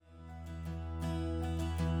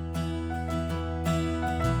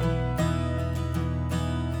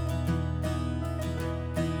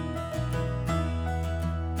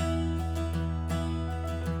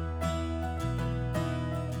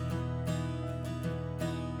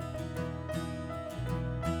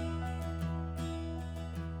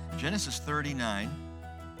Genesis 39,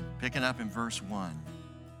 picking up in verse 1.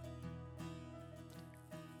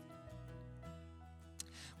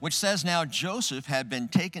 Which says, now Joseph had been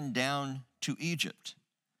taken down to Egypt,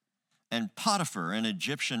 and Potiphar, an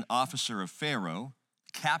Egyptian officer of Pharaoh,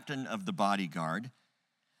 captain of the bodyguard,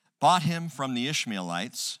 bought him from the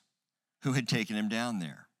Ishmaelites who had taken him down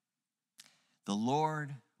there. The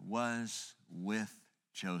Lord was with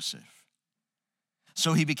Joseph.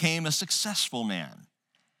 So he became a successful man,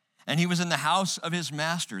 and he was in the house of his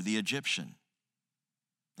master, the Egyptian.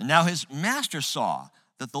 And now his master saw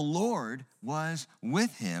that the Lord was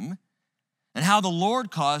with him, and how the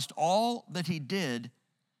Lord caused all that he did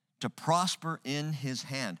to prosper in his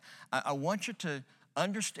hand. I want you to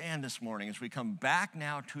understand this morning, as we come back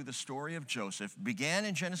now to the story of Joseph, began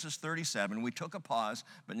in Genesis 37. We took a pause,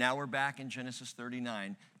 but now we're back in Genesis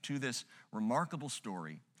 39 to this remarkable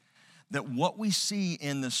story, that what we see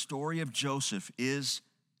in the story of Joseph is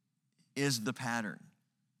the pattern.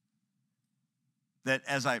 That,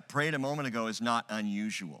 as I prayed a moment ago, is not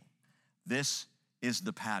unusual. This is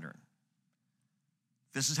the pattern.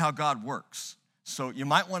 This is how God works. So you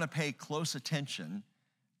might want to pay close attention,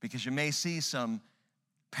 because you may see some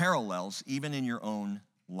parallels even in your own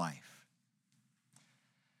life.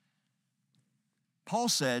 Paul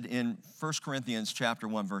said in 1 Corinthians chapter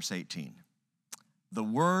 1, verse 18, the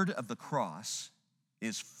word of the cross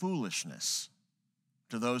is foolishness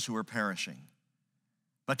to those who are perishing.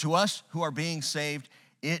 But to us who are being saved,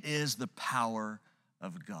 it is the power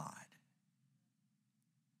of God.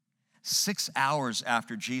 6 hours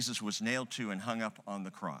after Jesus was nailed to and hung up on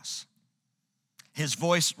the cross, his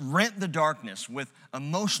voice rent the darkness with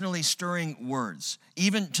emotionally stirring words.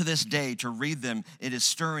 Even to this day, to read them, it is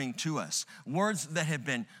stirring to us. Words that have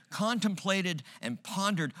been contemplated and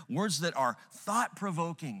pondered, words that are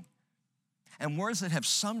thought-provoking, and words that have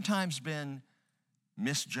sometimes been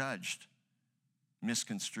misjudged,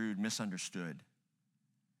 misconstrued, misunderstood.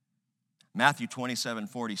 Matthew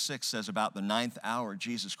 27:46 says, about the 9th hour,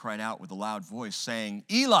 Jesus cried out with a loud voice, saying,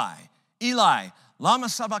 Eli, Eli, lama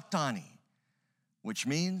sabachthani, which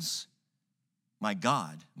means, my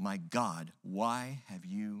God, why have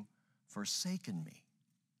you forsaken me?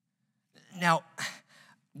 Now,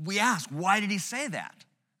 we ask, why did he say that?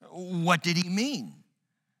 What did he mean?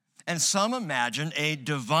 And some imagine a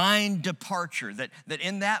divine departure, that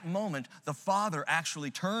in that moment, the Father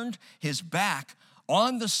actually turned his back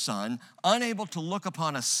on the Son, unable to look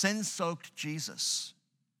upon a sin-soaked Jesus.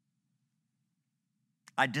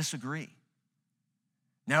 I disagree.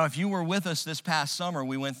 Now, if you were with us this past summer,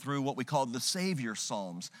 we went through what we called the Savior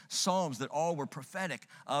Psalms, psalms that all were prophetic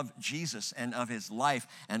of Jesus and of his life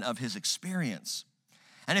and of his experience.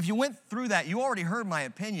 And if you went through that, you already heard my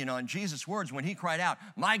opinion on Jesus' words when he cried out,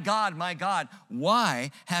 my God,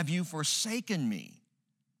 why have you forsaken me?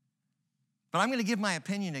 But I'm going to give my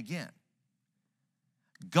opinion again.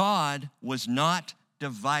 God was not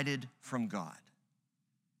divided from God.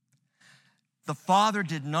 The Father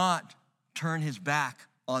did not turn his back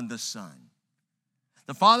on the Son.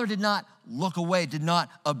 The Father did not look away, did not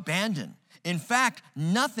abandon. In fact,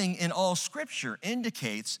 nothing in all Scripture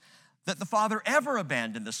indicates that the Father ever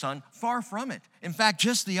abandoned the Son. Far from it. In fact,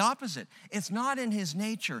 just the opposite. It's not in his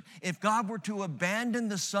nature. If God were to abandon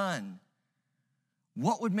the Son,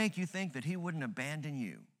 what would make you think that he wouldn't abandon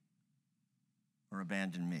you or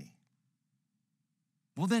abandon me?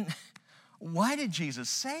 Well then, why did Jesus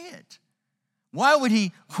say it? Why would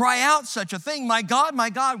he cry out such a thing? My God,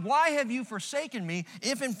 why have you forsaken me,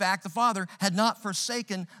 if in fact the Father had not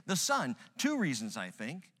forsaken the Son? 2 reasons, I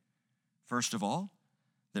think. First of all,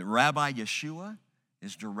 that Rabbi Yeshua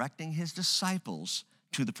is directing his disciples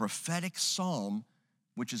to the prophetic psalm,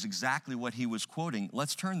 which is exactly what he was quoting.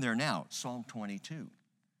 Let's turn there now, Psalm 22.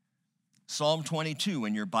 Psalm 22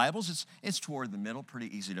 in your Bibles, it's toward the middle,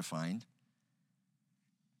 pretty easy to find.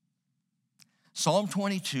 Psalm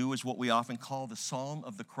 22 is what we often call the Psalm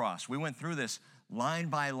of the Cross. We went through this line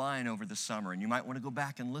by line over the summer, and you might want to go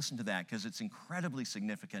back and listen to that because it's incredibly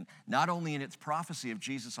significant, not only in its prophecy of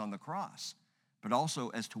Jesus on the cross, but also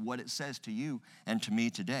as to what it says to you and to me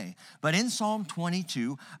today. But in Psalm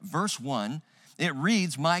 22, verse 1, it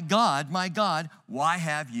reads, my God, why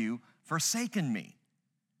have you forsaken me?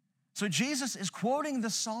 So Jesus is quoting the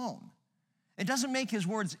psalm. It doesn't make his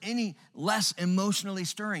words any less emotionally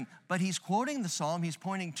stirring, but he's quoting the psalm, he's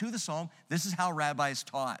pointing to the psalm. This is how rabbis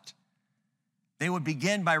taught. They would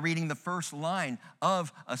begin by reading the first line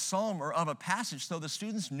of a psalm or of a passage so the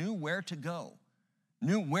students knew where to go,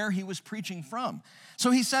 knew where he was preaching from.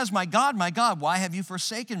 So he says, my God, why have you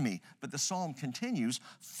forsaken me? But the psalm continues,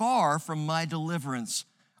 far from my deliverance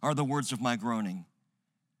are the words of my groaning.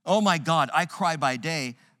 Oh my God, I cry by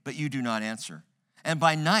day, but you do not answer, and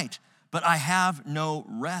by night, but I have no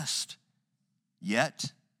rest.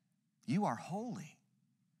 Yet you are holy,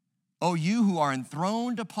 O you who are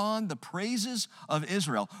enthroned upon the praises of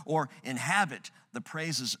Israel, or inhabit the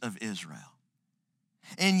praises of Israel.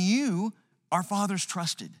 In you our fathers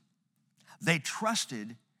trusted. They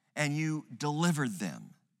trusted, and you delivered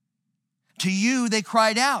them. To you they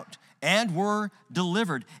cried out and were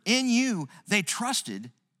delivered. In you they trusted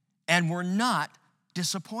and were not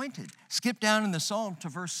disappointed. Skip down in the Psalm to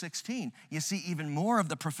verse 16. You see even more of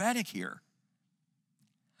the prophetic here.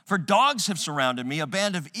 For dogs have surrounded me, a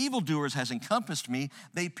band of evildoers has encompassed me.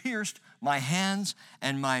 They pierced my hands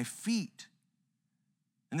and my feet.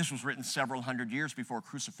 And this was written several hundred years before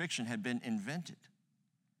crucifixion had been invented.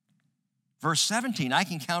 Verse 17, I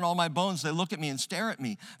can count all my bones. They look at me and stare at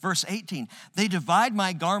me. Verse 18, they divide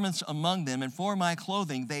my garments among them, and for my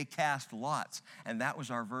clothing they cast lots. And that was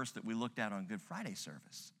our verse that we looked at on Good Friday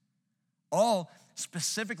service. All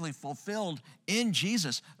specifically fulfilled in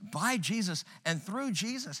Jesus, by Jesus, and through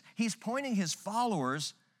Jesus. He's pointing his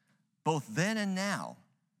followers, both then and now,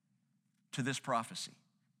 to this prophecy.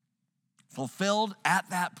 Fulfilled at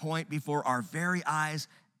that point before our very eyes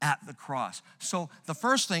at the cross. So the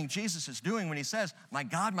first thing Jesus is doing when he says, my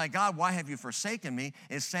God, why have you forsaken me?"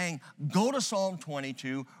 is saying, go to Psalm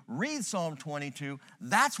 22, read Psalm 22.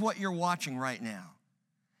 That's what you're watching right now.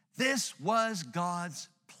 This was God's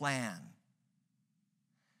plan.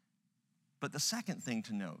 But the second thing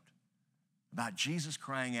to note about Jesus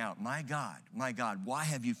crying out, my God, why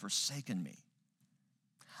have you forsaken me?"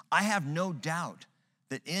 I have no doubt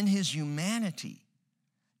that in his humanity,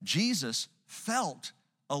 Jesus felt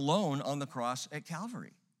alone on the cross at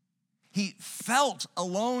Calvary. He felt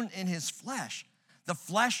alone in his flesh. The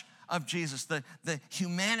flesh of Jesus, the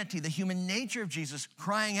humanity, the human nature of Jesus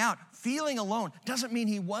crying out, feeling alone, doesn't mean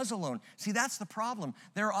he was alone. See, that's the problem.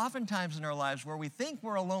 There are often times in our lives where we think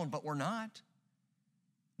we're alone, but we're not.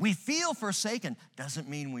 We feel forsaken, doesn't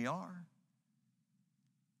mean we are.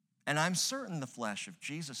 And I'm certain the flesh of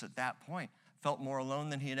Jesus at that point felt more alone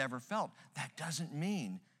than he had ever felt. That doesn't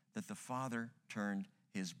mean that the Father turned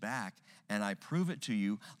his back. And I prove it to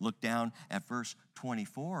you. Look down at verse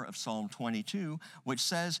 24 of Psalm 22, which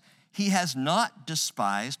says, he has not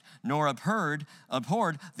despised nor abhorred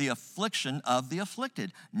the affliction of the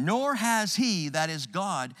afflicted, nor has he, that is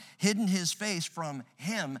God, hidden his face from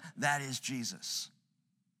him, that is Jesus.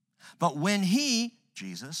 But when he,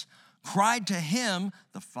 Jesus, cried to him,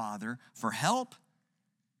 the Father, for help,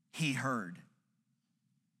 he heard.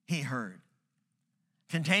 He heard.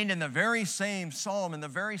 Contained in the very same psalm, in the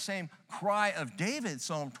very same cry of David,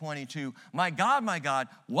 Psalm 22, my God,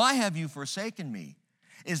 why have you forsaken me?"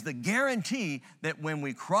 is the guarantee that when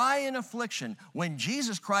we cry in affliction, when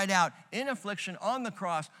Jesus cried out in affliction on the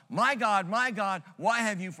cross, my God, why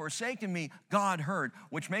have you forsaken me?" God heard,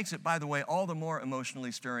 which makes it, by the way, all the more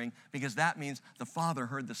emotionally stirring because that means the Father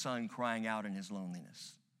heard the Son crying out in his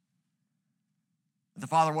loneliness. The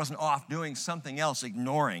Father wasn't off doing something else,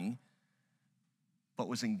 ignoring, but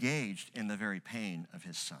was engaged in the very pain of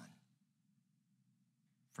his Son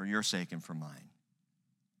for your sake and for mine.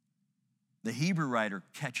 The Hebrew writer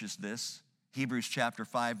catches this. Hebrews chapter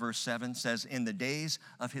 5, verse 7 says, in the days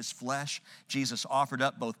of his flesh, Jesus offered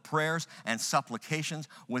up both prayers and supplications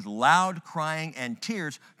with loud crying and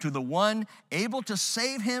tears to the one able to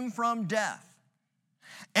save him from death.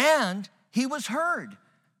 And he was heard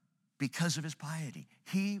because of his piety.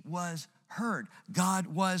 He was heard. God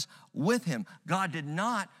was with him. God did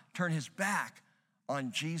not turn his back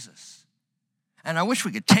on Jesus. And I wish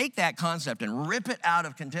we could take that concept and rip it out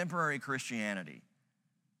of contemporary Christianity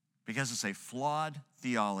because it's a flawed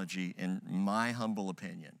theology in my humble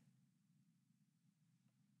opinion.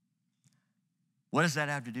 What does that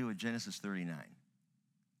have to do with Genesis 39?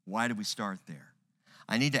 Why did we start there?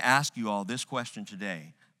 I need to ask you all this question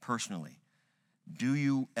today, personally. Do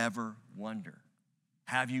you ever wonder?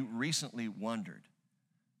 Have you recently wondered,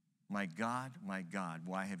 my God,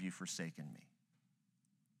 why have you forsaken me?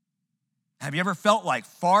 Have you ever felt like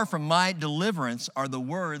far from my deliverance are the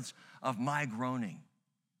words of my groaning?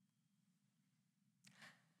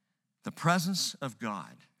 The presence of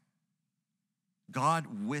God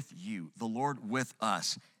with you, the Lord with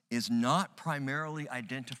us, is not primarily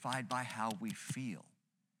identified by how we feel.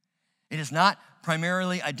 It is not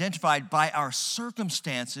primarily identified by our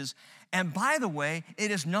circumstances. And by the way, it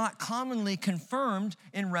is not commonly confirmed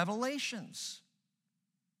in Revelations.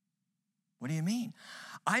 What do you mean?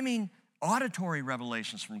 I mean auditory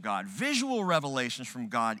revelations from God, visual revelations from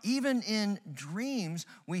God. Even in dreams,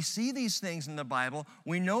 we see these things in the Bible.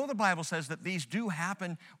 We know the Bible says that these do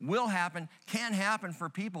happen, will happen, can happen for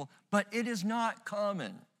people, but it is not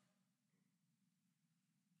common.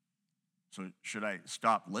 So should I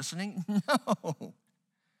stop listening? No.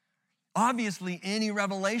 Obviously, any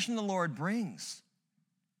revelation the Lord brings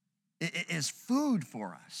is food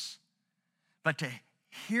for us. But to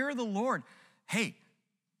hear the Lord, hey,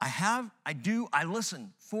 I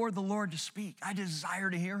listen for the Lord to speak. I desire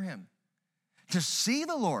to hear him. To see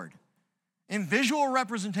the Lord in visual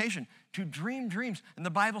representation, to dream dreams. And the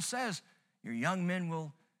Bible says, your young men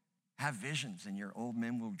will have visions and your old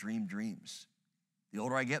men will dream dreams. The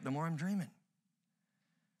older I get, the more I'm dreaming.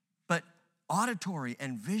 But auditory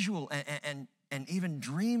and visual and even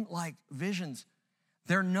dream-like visions,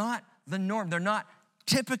 they're not the norm. They're not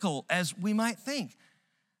typical as we might think.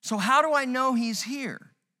 So how do I know he's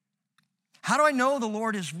here? How do I know the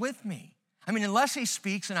Lord is with me? I mean, unless he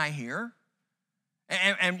speaks and I hear,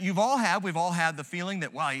 and we've all had the feeling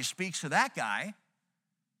that, wow, he speaks to that guy.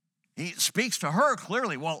 He speaks to her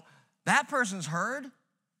clearly. Well, that person's heard.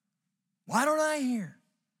 Why don't I hear?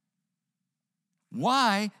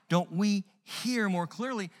 Why don't we hear more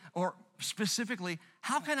clearly? Or specifically,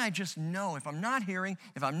 how can I just know if I'm not hearing,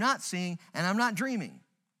 if I'm not seeing, and I'm not dreaming?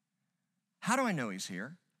 How do I know he's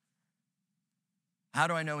here? How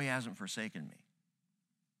do I know he hasn't forsaken me?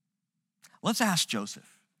 Let's ask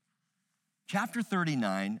Joseph. Chapter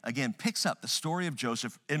 39, again, picks up the story of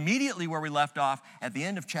Joseph immediately where we left off at the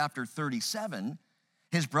end of chapter 37.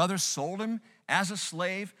 His brothers sold him as a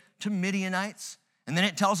slave to Midianites. And then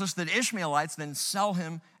it tells us that Ishmaelites then sell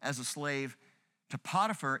him as a slave to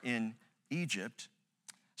Potiphar in Egypt.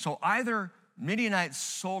 So either Midianites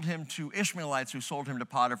sold him to Ishmaelites who sold him to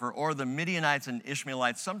Potiphar, or the Midianites and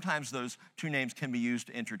Ishmaelites, sometimes those two names can be used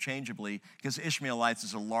interchangeably because Ishmaelites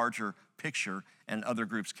is a larger picture and other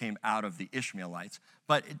groups came out of the Ishmaelites.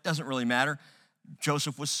 But it doesn't really matter.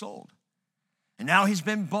 Joseph was sold. And now he's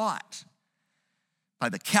been bought by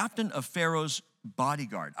the captain of Pharaoh's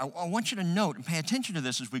bodyguard. I want you to note and pay attention to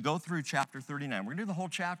this as we go through chapter 39. We're going to do the whole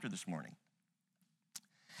chapter this morning.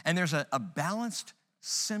 And there's a balanced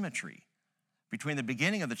symmetry between the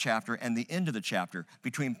beginning of the chapter and the end of the chapter,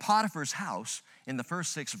 between Potiphar's house in the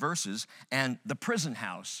first 6 verses and the prison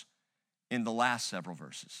house in the last several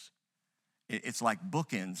verses. It's like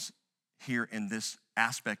bookends here in this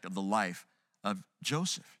aspect of the life of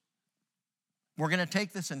Joseph. We're going to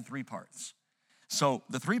take this in 3 parts. So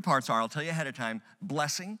the 3 parts are, I'll tell you ahead of time,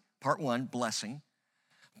 blessing, part 1, blessing,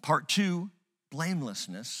 part 2,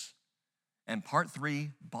 blamelessness, and part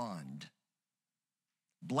 3, bond.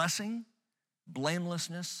 Blessing,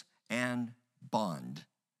 blamelessness, and bond.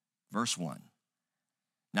 Verse 1.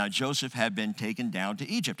 Now Joseph had been taken down to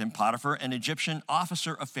Egypt, and Potiphar, an Egyptian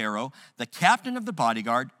officer of Pharaoh, the captain of the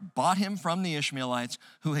bodyguard, bought him from the Ishmaelites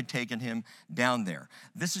who had taken him down there.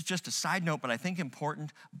 This is just a side note, but I think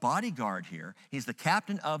important. Bodyguard here, he's the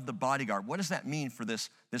captain of the bodyguard. What does that mean for this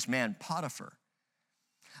man, Potiphar?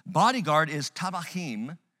 Bodyguard is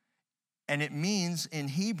tabachim, and it means in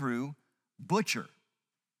Hebrew, butcher.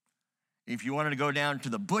 If you wanted to go down to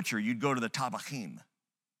the butcher, you'd go to the tabachim.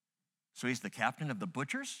 So he's the captain of the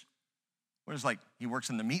butchers? What is, like, he works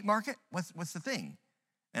in the meat market? What's the thing?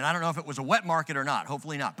 And I don't know if it was a wet market or not.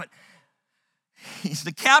 Hopefully not. But he's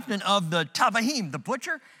the captain of the tabachim, the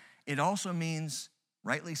butcher. It also means,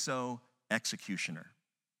 rightly so, executioner.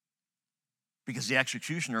 Because the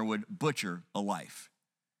executioner would butcher a life.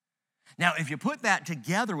 Now, if you put that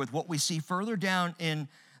together with what we see further down in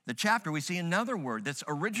the chapter, we see another word that's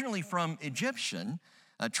originally from Egyptian,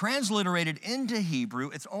 transliterated into Hebrew.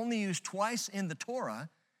 It's only used twice in the Torah,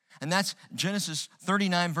 and that's Genesis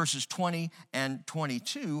 39, verses 20 and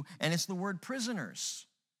 22, and it's the word prisoners.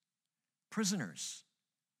 Prisoners.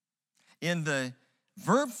 In the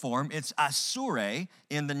verb form, it's asure.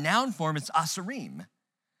 In the noun form, it's asurim.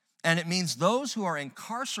 And it means those who are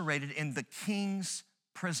incarcerated in the king's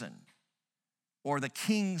prison or the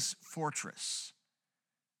king's fortress.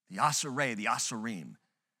 The asure, the asurim.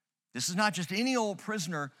 This is not just any old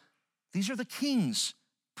prisoner. These are the king's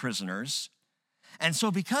prisoners. And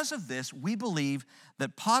so because of this, we believe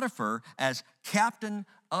that Potiphar, as captain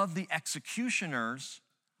of the executioners,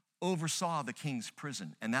 oversaw the king's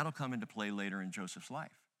prison. And that'll come into play later in Joseph's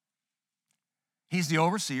life. He's the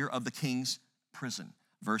overseer of the king's prison.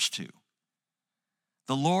 Verse 2.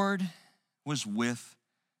 The Lord was with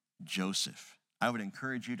Joseph. I would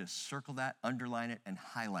encourage you to circle that, underline it, and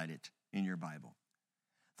highlight it in your Bible.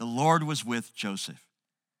 The Lord was with Joseph.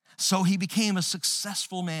 So he became a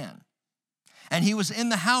successful man. And he was in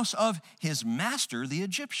the house of his master, the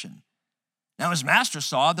Egyptian. Now his master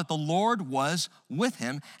saw that the Lord was with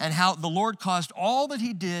him and how the Lord caused all that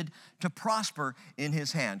he did to prosper in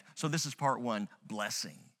his hand. So this is part 1,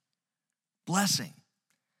 blessing. Blessing.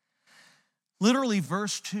 Literally,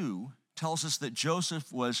 verse 2 tells us that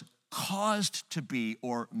Joseph was caused to be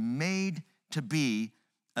or made to be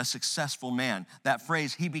a successful man. That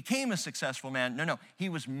phrase, he became a successful man. No, he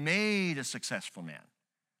was made a successful man.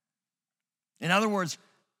 In other words,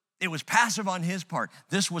 it was passive on his part.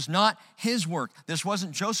 This was not his work. This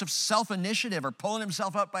wasn't Joseph's self-initiative or pulling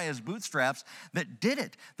himself up by his bootstraps that did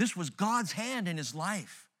it. This was God's hand in his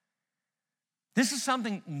life. This is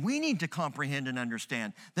something we need to comprehend and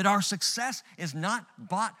understand, that our success is not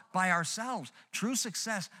bought by ourselves. True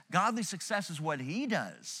success, godly success, is what he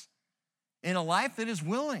does in a life that is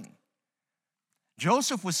willing.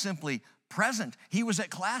 Joseph was simply present. He was at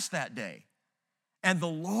class that day, and the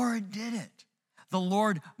Lord did it. The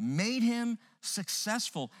Lord made him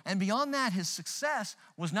successful. And beyond that, his success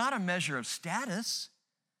was not a measure of status.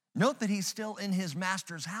 Note that he's still in his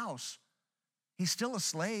master's house. He's still a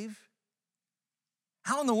slave.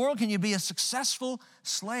 How in the world can you be a successful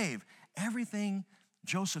slave? Everything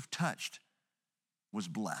Joseph touched was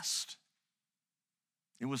blessed.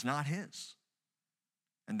 It was not his.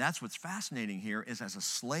 And that's what's fascinating here, is as a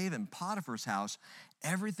slave in Potiphar's house,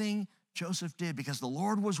 everything Joseph did, because the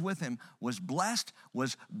Lord was with him, was blessed,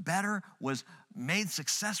 was better, was made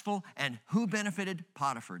successful. And who benefited?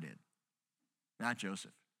 Potiphar did, not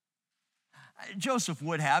Joseph. Joseph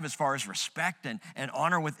would have, as far as respect and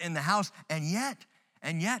honor within the house, and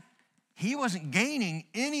yet, he wasn't gaining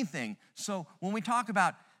anything. So when we talk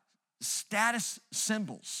about status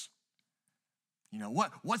symbols,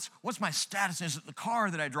 what's my status? Is it the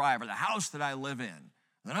car that I drive or the house that I live in?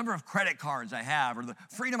 The number of credit cards I have, or the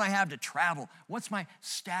freedom I have to travel? What's my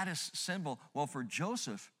status symbol? Well, for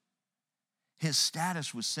Joseph, his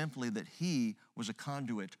status was simply that he was a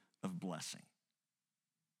conduit of blessing.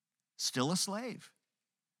 Still a slave,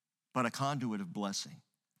 but a conduit of blessing.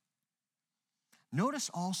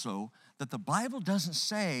 Notice also that the Bible doesn't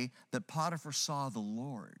say that Potiphar saw the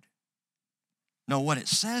Lord. No, what it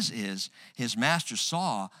says is his master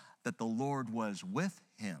saw that the Lord was with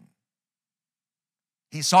him.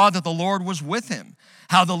 He saw that the Lord was with him,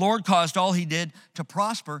 how the Lord caused all he did to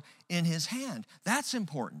prosper in his hand. That's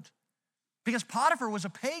important, because Potiphar was a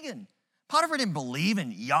pagan. Potiphar didn't believe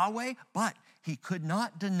in Yahweh, but he could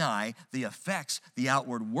not deny the effects, the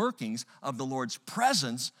outward workings of the Lord's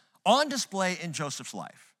presence on display in Joseph's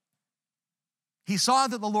life. He saw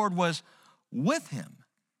that the Lord was with him.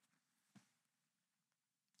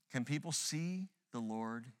 Can people see the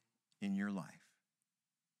Lord in your life?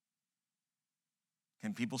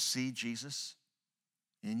 Can people see Jesus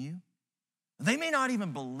in you? They may not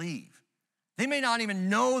even believe. They may not even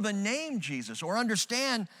know the name Jesus or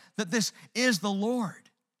understand that this is the Lord.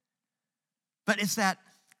 But it's that,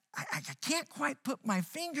 I can't quite put my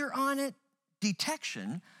finger on it,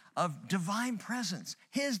 detection of divine presence,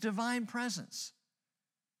 his divine presence.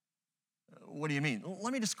 What do you mean?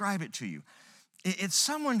 Let me describe it to you. It's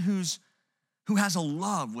someone who has a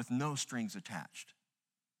love with no strings attached.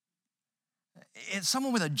 It's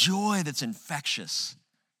someone with a joy that's infectious,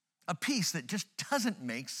 a peace that just doesn't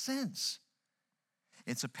make sense.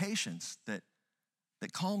 It's a patience that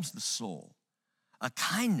calms the soul, a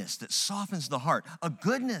kindness that softens the heart, a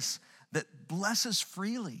goodness that blesses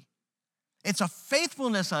freely. It's a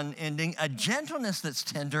faithfulness unending, a gentleness that's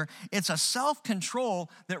tender. It's a self-control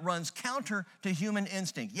that runs counter to human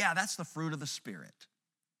instinct. Yeah, that's the fruit of the Spirit.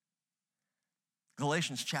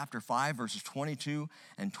 Galatians chapter 5, verses 22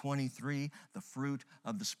 and 23, the fruit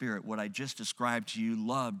of the Spirit. What I just described to you: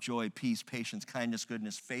 love, joy, peace, patience, kindness,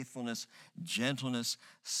 goodness, faithfulness, gentleness,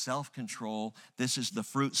 self-control. This is the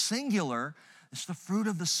fruit, singular. It's the fruit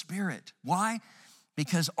of the Spirit. Why?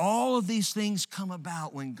 Because all of these things come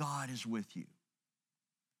about when God is with you.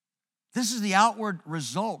 This is the outward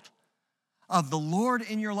result of the Lord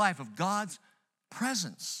in your life, of God's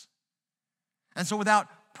presence. And so without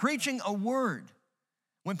preaching a word,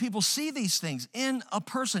 when people see these things in a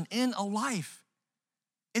person, in a life,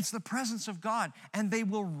 it's the presence of God, and they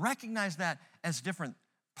will recognize that as different.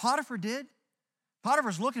 Potiphar did.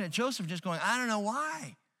 Potiphar's looking at Joseph just going, I don't know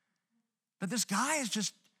why, but this guy is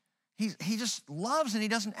just, he just loves, and he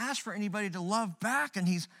doesn't ask for anybody to love back, and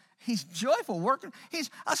he's joyful working. He's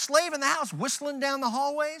a slave in the house, whistling down the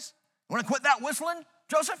hallways. Want to quit that whistling,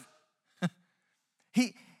 Joseph?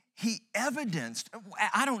 He evidenced,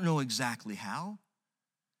 I don't know exactly how,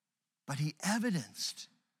 but he evidenced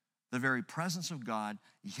the very presence of God,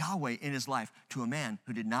 Yahweh, in his life to a man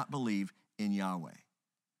who did not believe in Yahweh.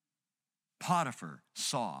 Potiphar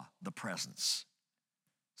saw the presence,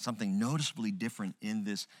 something noticeably different in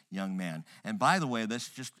this young man. And by the way, let's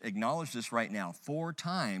just acknowledge this right now. 4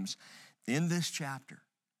 times in this chapter,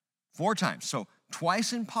 4 times. So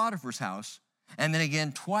twice in Potiphar's house, and then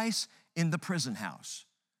again twice in the prison house,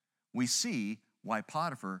 we see why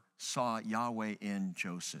Potiphar saw Yahweh in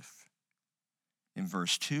Joseph. In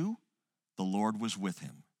verse 2, the Lord was with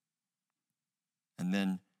him. And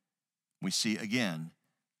then we see again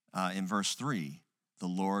in verse 3, the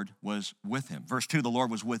Lord was with him. Verse 2, the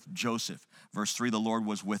Lord was with Joseph. Verse 3, the Lord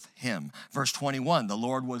was with him. Verse 21, the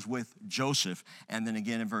Lord was with Joseph. And then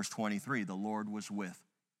again in verse 23, the Lord was with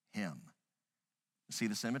him. See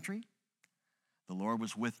the symmetry? The Lord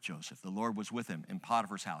was with Joseph. The Lord was with him in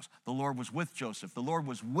Potiphar's house. The Lord was with Joseph. The Lord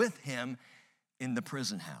was with him in the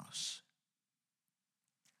prison house.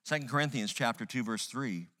 2 Corinthians chapter 2, verse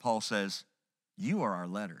 3, Paul says, you are our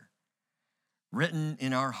letter, written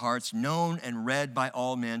in our hearts, known and read by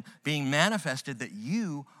all men, being manifested that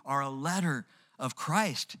you are a letter of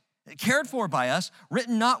Christ, cared for by us,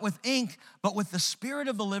 written not with ink, but with the Spirit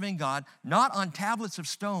of the living God, not on tablets of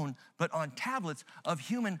stone, but on tablets of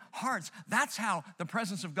human hearts. That's how the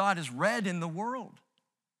presence of God is read in the world.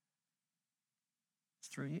 It's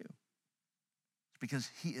through you. It's because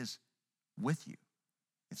he is with you.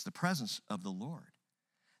 It's the presence of the Lord.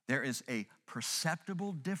 There is a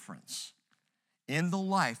perceptible difference in the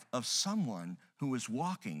life of someone who is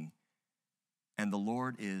walking and the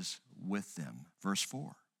Lord is with them. Verse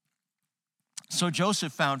 4. So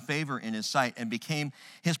Joseph found favor in his sight and became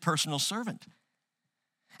his personal servant.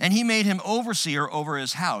 And he made him overseer over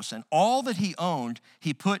his house, and all that he owned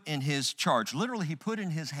he put in his charge. Literally, he put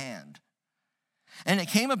in his hand. And it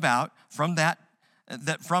came about from that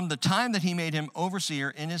from the time that he made him overseer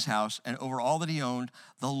in his house and over all that he owned,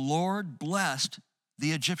 the Lord blessed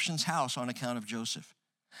the Egyptian's house on account of Joseph.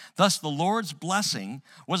 Thus the Lord's blessing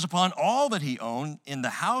was upon all that he owned in the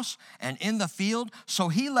house and in the field, so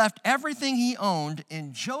he left everything he owned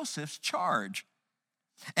in Joseph's charge.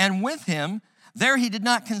 And with him, there he did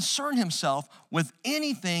not concern himself with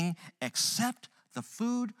anything except the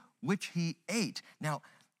food which he ate. Now,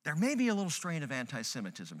 there may be a little strain of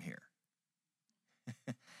anti-Semitism here.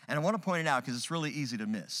 And I want to point it out because it's really easy to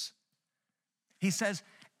miss. He says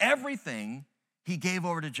everything he gave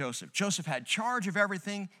over to Joseph. Joseph had charge of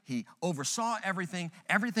everything. He oversaw everything.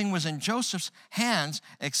 Everything was in Joseph's hands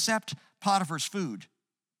except Potiphar's food,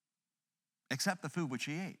 except the food which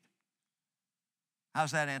he ate.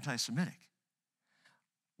 How's that anti-Semitic?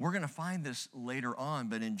 We're going to find this later on,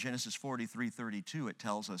 but in Genesis 43:32, it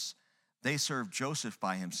tells us they served Joseph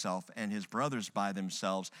by himself and his brothers by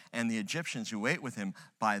themselves and the Egyptians who ate with him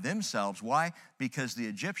by themselves. Why? Because the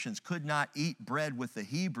Egyptians could not eat bread with the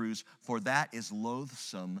Hebrews, for that is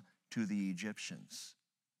loathsome to the Egyptians.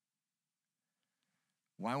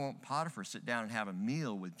 Why won't Potiphar sit down and have a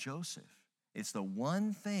meal with Joseph? It's the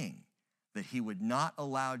one thing that he would not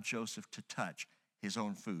allow Joseph to touch, his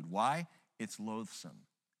own food. Why? It's loathsome.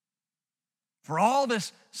 For all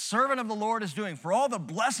this servant of the Lord is doing, for all the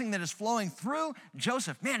blessing that is flowing through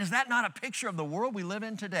Joseph. Man, is that not a picture of the world we live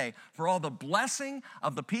in today? For all the blessing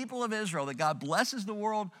of the people of Israel, that God blesses the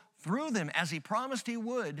world through them as he promised he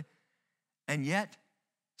would. And yet,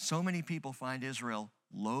 so many people find Israel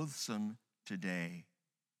loathsome today.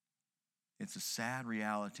 It's a sad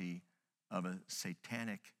reality of a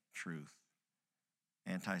satanic truth,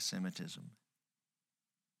 anti-Semitism.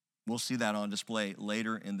 We'll see that on display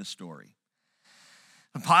later in the story.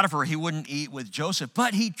 Potiphar, he wouldn't eat with Joseph,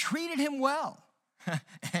 but he treated him well.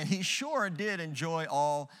 And he sure did enjoy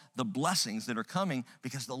all the blessings that are coming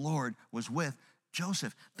because the Lord was with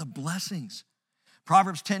Joseph. The blessings.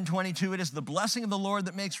 Proverbs 10:22, it is the blessing of the Lord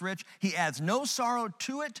that makes rich. He adds no sorrow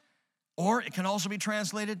to it, or it can also be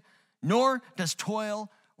translated, nor does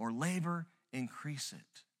toil or labor increase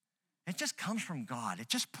it. It just comes from God. It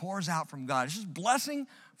just pours out from God. It's just blessing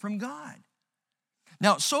from God.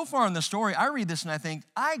 Now, so far in the story, I read this and I think,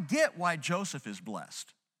 I get why Joseph is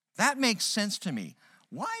blessed. That makes sense to me.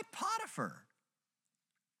 Why Potiphar?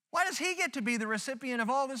 Why does he get to be the recipient of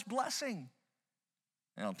all this blessing?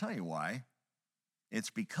 And I'll tell you why. It's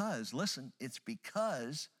because, listen, it's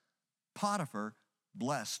because Potiphar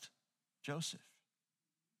blessed Joseph.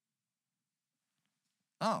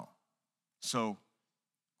 Oh, so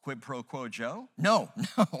quid pro quo Joe? No,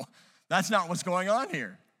 that's not what's going on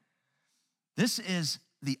here. This is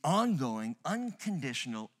the ongoing,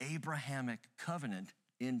 unconditional Abrahamic covenant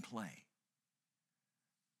in play.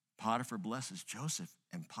 Potiphar blesses Joseph,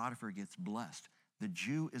 and Potiphar gets blessed. The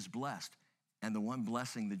Jew is blessed, and the one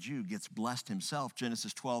blessing the Jew gets blessed himself.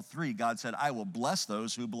 Genesis 12:3, God said, I will bless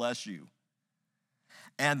those who bless you.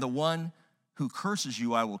 And the one who curses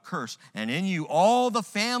you, I will curse. And in you, all the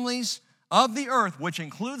families of the earth, which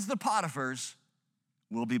includes the Potiphars,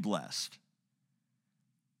 will be blessed.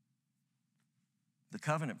 The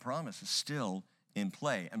covenant promise is still in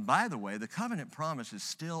play. And by the way, the covenant promise is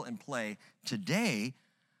still in play today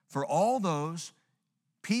for all those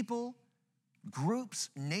people, groups,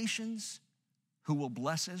 nations who will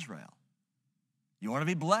bless Israel. You want to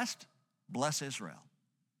be blessed? Bless Israel.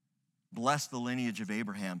 Bless the lineage of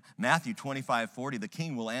Abraham. Matthew 25:40, the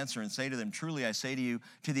king will answer and say to them, truly I say to you,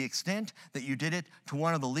 to the extent that you did it to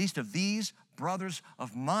one of the least of these brothers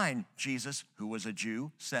of mine, Jesus, who was a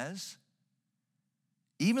Jew, says,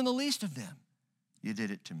 even the least of them, you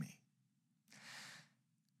did it to me.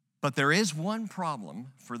 But there is one problem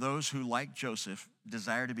for those who, like Joseph,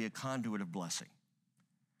 desire to be a conduit of blessing.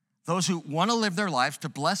 Those who want to live their lives to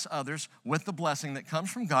bless others with the blessing that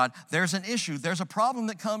comes from God, there's an issue, there's a problem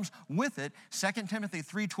that comes with it. 2 Timothy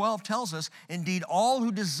 3:12 tells us, indeed, all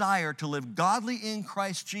who desire to live godly in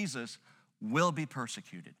Christ Jesus will be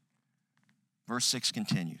persecuted. Verse 6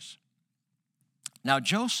 continues. Now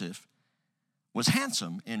Joseph was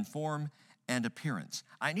handsome in form and appearance.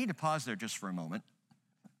 I need to pause there just for a moment.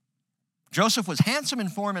 Joseph was handsome in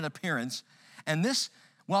form and appearance, and this,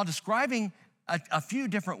 while describing a few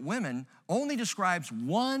different women, only describes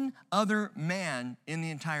one other man in the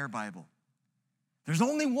entire Bible. There's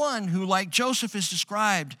only one who, like Joseph, is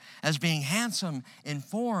described as being handsome in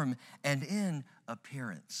form and in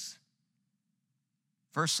appearance.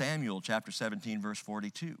 1 Samuel chapter 17, verse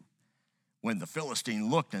 42. When the Philistine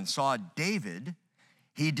looked and saw David,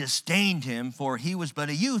 he disdained him, for he was but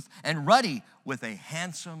a youth and ruddy with a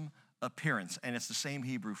handsome appearance. And it's the same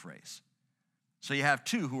Hebrew phrase. So you have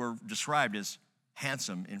two who are described as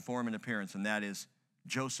handsome in form and appearance, and that is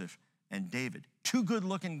Joseph and David. Two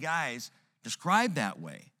good-looking guys described that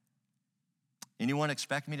way. Anyone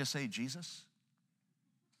expect me to say Jesus?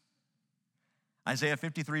 Isaiah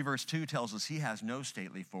 53 verse 2 tells us he has no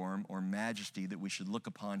stately form or majesty that we should look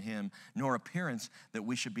upon him, nor appearance that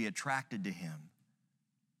we should be attracted to him.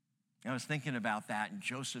 I was thinking about that, and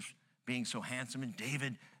Joseph being so handsome and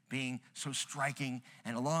David being so striking,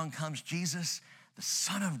 and along comes Jesus, the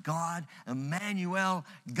Son of God, Emmanuel,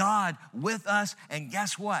 God with us, and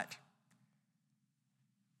guess what?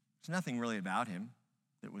 There's nothing really about him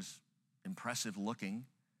that was impressive looking,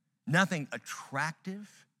 nothing attractive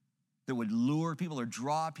that would lure people or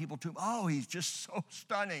draw people to him. Oh, he's just so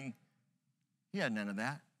stunning. He had none of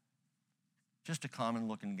that. Just a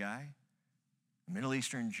common-looking guy, a Middle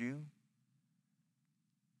Eastern Jew.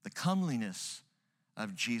 The comeliness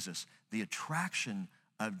of Jesus, the attraction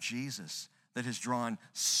of Jesus that has drawn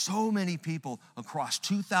so many people across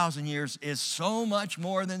 2,000 years is so much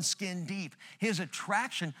more than skin deep. His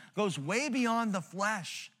attraction goes way beyond the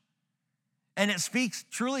flesh. And it speaks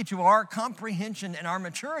truly to our comprehension and our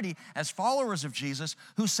maturity as followers of Jesus,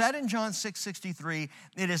 who said in John 6:63,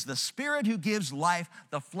 it is the Spirit who gives life,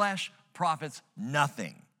 the flesh profits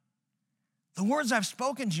nothing. The words I've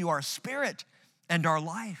spoken to you are spirit and are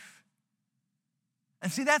life.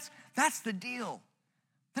 And see, that's the deal.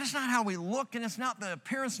 That's not how we look, and it's not the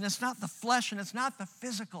appearance, and it's not the flesh, and it's not the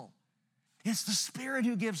physical. It's the Spirit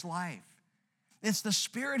who gives life. It's the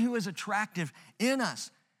Spirit who is attractive in us.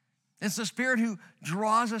 It's the Spirit who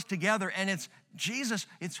draws us together, and it's Jesus,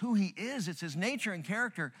 it's who he is, it's his nature and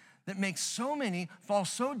character that makes so many fall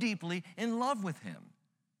so deeply in love with him.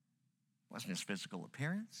 It wasn't his physical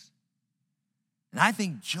appearance. And I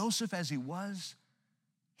think Joseph, as he was,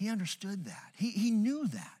 he understood that. He knew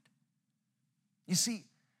that. You see,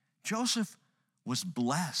 Joseph was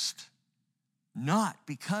blessed not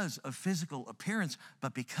because of physical appearance,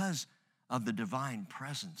 but because of the divine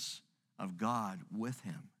presence of God with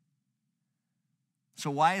him. So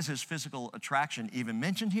why is his physical attraction even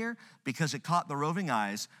mentioned here? Because it caught the roving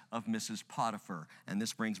eyes of Mrs. Potiphar. And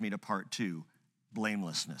this brings me to part 2,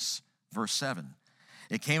 blamelessness. Verse 7.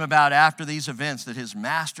 It came about after these events that his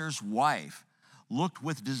master's wife looked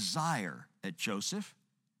with desire at Joseph,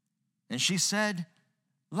 and she said,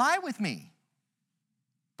 lie with me.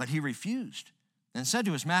 But he refused and said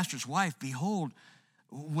to his master's wife, behold,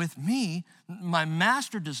 with me, my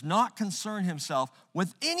master does not concern himself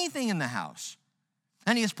with anything in the house,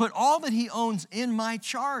 and he has put all that he owns in my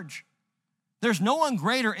charge. There's no one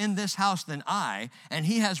greater in this house than I, and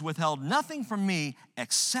he has withheld nothing from me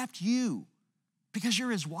except you, because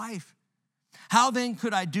you're his wife. How then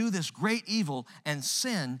could I do this great evil and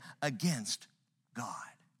sin against God?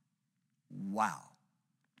 Wow.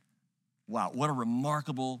 Wow, what a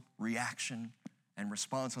remarkable reaction and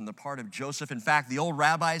response on the part of Joseph. In fact, the old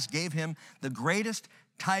rabbis gave him the greatest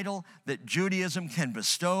title that Judaism can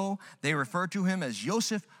bestow. They refer to him as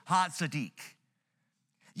Yosef HaTzadik.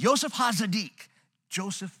 Yosef HaTzadik,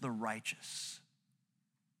 Joseph the righteous.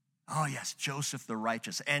 Oh yes, Joseph the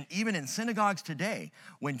righteous. And even in synagogues today,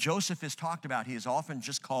 when Joseph is talked about, he is often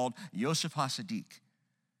just called Yosef HaTzadik.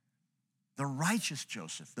 The righteous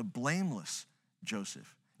Joseph, the blameless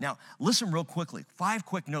Joseph. Now, listen real quickly. 5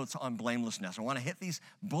 quick notes on blamelessness. I want to hit these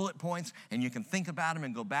bullet points, and you can think about them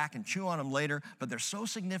and go back and chew on them later, but they're so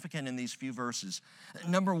significant in these few verses.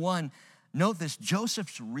 Number 1, note this: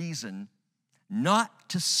 Joseph's reason not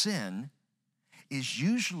to sin is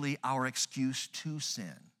usually our excuse to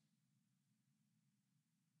sin.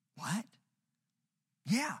 What?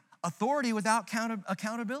 Yeah, authority without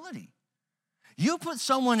accountability. You put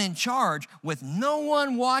someone in charge with no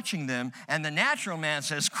one watching them, and the natural man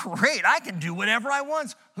says, great, I can do whatever I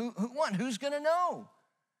want. Who's going to know?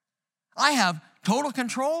 I have total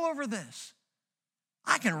control over this.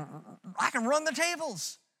 I can run the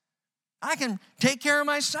tables. I can take care of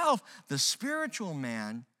myself. The spiritual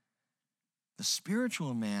man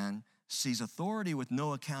sees authority with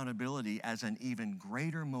no accountability as an even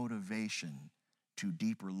greater motivation to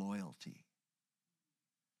deeper loyalty.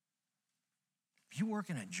 If you work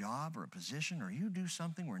in a job or a position, or you do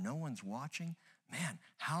something where no one's watching, man,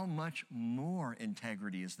 how much more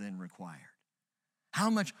integrity is then required? How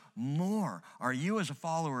much more are you, as a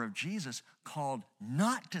follower of Jesus, called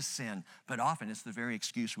not to sin? But often it's the very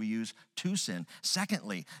excuse we use to sin.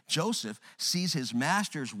 Secondly, Joseph sees his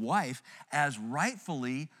master's wife as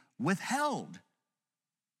rightfully withheld.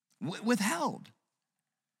 Withheld.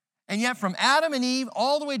 And yet from Adam and Eve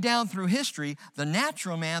all the way down through history, the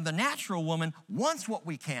natural man, the natural woman wants what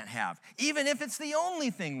we can't have. Even if it's the only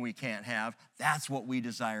thing we can't have, that's what we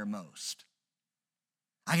desire most.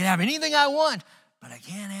 I can have anything I want, but I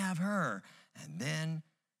can't have her. And then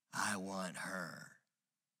I want her.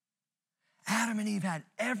 Adam and Eve had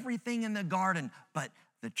everything in the garden, but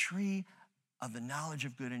the tree of the knowledge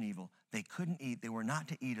of good and evil, they couldn't eat. They were not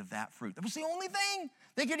to eat of that fruit. That was the only thing.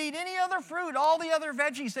 They could eat any other fruit, all the other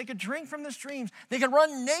veggies. They could drink from the streams. They could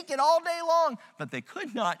run naked all day long, but they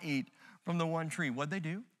could not eat from the one tree. What'd they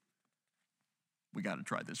do? We got to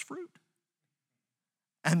try this fruit.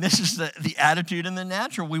 And this is the attitude in the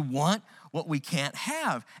natural. We want what we can't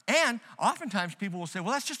have. And oftentimes people will say,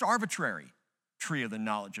 well, that's just arbitrary. Tree of the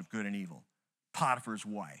knowledge of good and evil. Potiphar's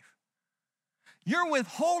wife. You're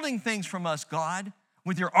withholding things from us, God,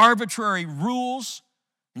 with your arbitrary rules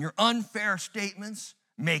and your unfair statements,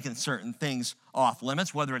 making certain things off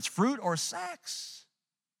limits, whether it's fruit or sex.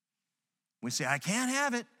 We say, I can't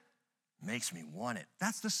have it. Makes me want it.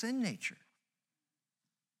 That's the sin nature.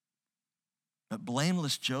 But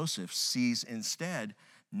blameless Joseph sees instead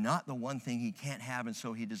not the one thing he can't have and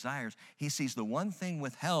so he desires. He sees the one thing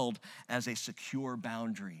withheld as a secure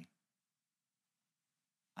boundary.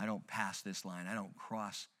 I don't pass this line. I don't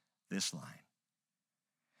cross this line.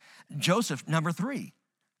 Joseph, number 3,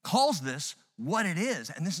 calls this what it is.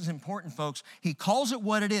 And this is important, folks. He calls it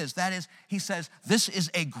what it is. That is, he says, this is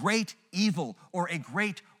a great evil or a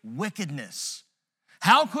great wickedness.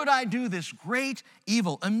 How could I do this great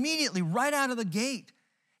evil? Immediately, right out of the gate,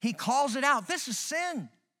 he calls it out. This is sin.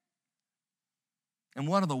 And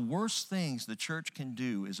one of the worst things the church can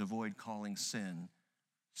do is avoid calling sin,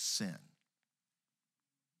 sin.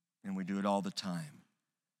 And we do it all the time.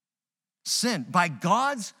 Sin, by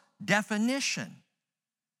God's definition,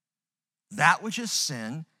 that which is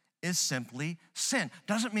sin is simply sin.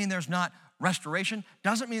 Doesn't mean there's not restoration,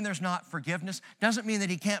 doesn't mean there's not forgiveness, doesn't mean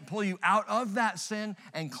that he can't pull you out of that sin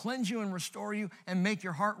and cleanse you and restore you and make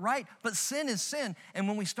your heart right. But sin is sin. And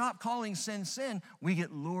when we stop calling sin, sin, we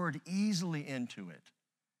get lured easily into it.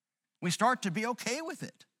 We start to be okay with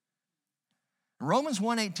it. In Romans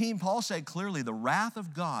 1:18, Paul said clearly, the wrath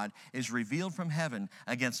of God is revealed from heaven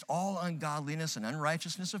against all ungodliness and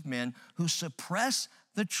unrighteousness of men who suppress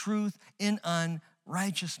the truth in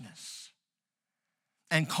unrighteousness.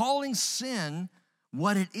 And calling sin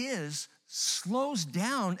what it is slows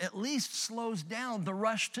down, at least slows down the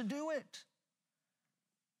rush to do it.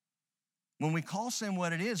 When we call sin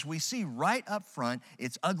what it is, we see right up front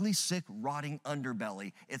its ugly, sick, rotting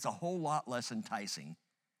underbelly. It's a whole lot less enticing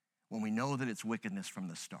when we know that it's wickedness from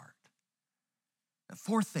the start. The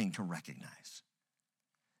fourth thing to recognize,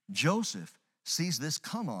 Joseph sees this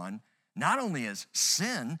come on not only as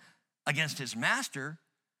sin against his master,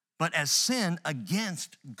 but as sin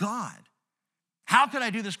against God. How could I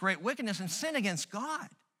do this great wickedness and sin against God?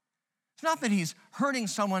 It's not that he's hurting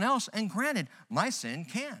someone else, and granted, my sin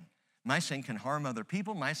can. My sin can harm other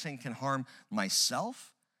people. My sin can harm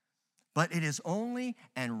myself. But it is only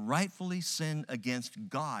and rightfully sin against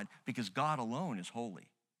God because God alone is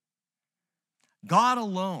holy. God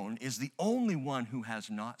alone is the only one who has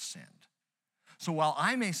not sinned. So while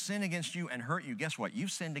I may sin against you and hurt you, guess what?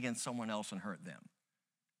 You've sinned against someone else and hurt them.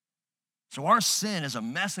 So our sin is a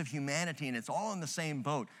mess of humanity, and it's all in the same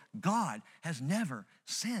boat. God has never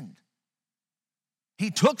sinned. He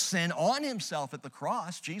took sin on himself at the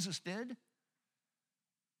cross. Jesus did.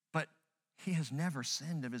 He has never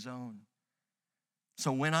sinned of his own.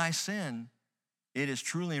 So when I sin, it is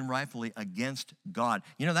truly and rightfully against God.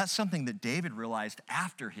 You know, that's something that David realized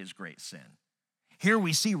after his great sin. Here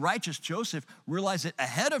we see righteous Joseph realize it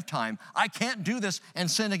ahead of time. I can't do this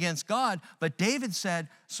and sin against God. But David said,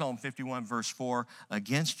 Psalm 51, verse 4,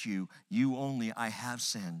 against you, you only, I have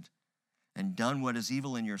sinned and done what is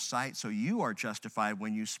evil in your sight. So you are justified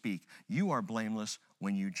when you speak. You are blameless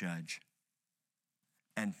when you judge.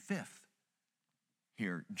 And fifth,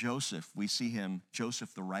 here, Joseph, we see him,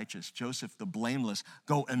 Joseph the righteous, Joseph the blameless,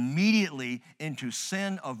 go immediately into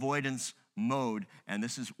sin avoidance mode. And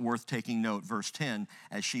this is worth taking note. Verse 10,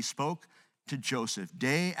 as she spoke to Joseph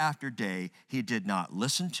day after day, he did not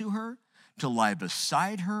listen to her, to lie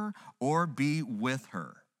beside her, or be with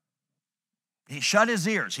her. He shut his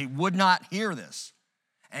ears. He would not hear this.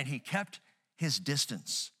 And he kept his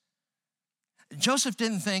distance. Joseph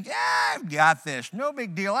didn't think, I've got this. No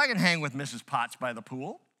big deal. I can hang with Mrs. Potts by the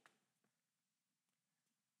pool.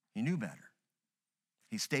 He knew better.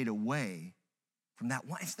 He stayed away from that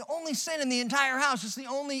one. It's the only sin in the entire house. It's the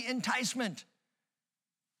only enticement.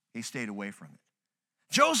 He stayed away from it.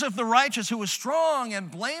 Joseph the righteous, who was strong and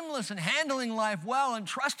blameless and handling life well and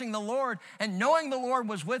trusting the Lord and knowing the Lord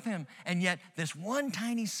was with him. And yet this one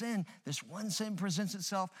tiny sin, this one sin presents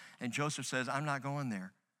itself. And Joseph says, I'm not going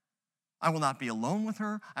there. I will not be alone with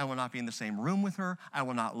her. I will not be in the same room with her. I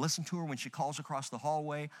will not listen to her when she calls across the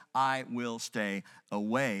hallway. I will stay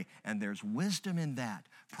away. And there's wisdom in that.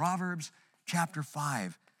 Proverbs chapter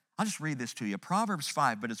 5. I'll just read this to you. Proverbs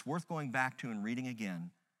 5, but it's worth going back to and reading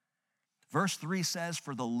again. Verse 3 says,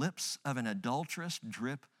 for the lips of an adulteress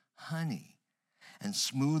drip honey, and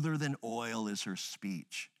smoother than oil is her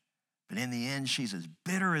speech. But in the end, she's as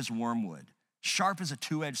bitter as wormwood, sharp as a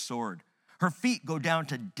two-edged sword. Her feet go down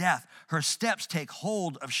to death. Her steps take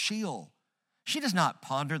hold of Sheol. She does not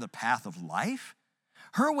ponder the path of life.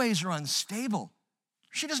 Her ways are unstable.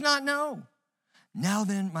 She does not know. Now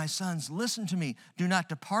then, my sons, listen to me. Do not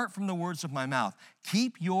depart from the words of my mouth.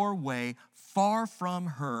 Keep your way far from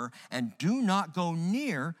her, and do not go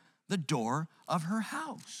near the door of her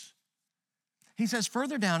house. He says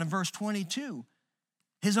further down in verse 22,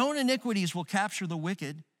 his own iniquities will capture the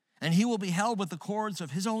wicked, and he will be held with the cords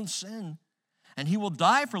of his own sin. And he will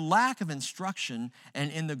die for lack of instruction,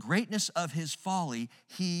 and in the greatness of his folly,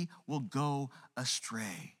 he will go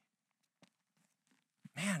astray.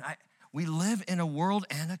 Man, we live in a world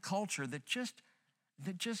and a culture that just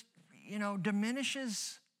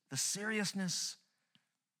diminishes the seriousness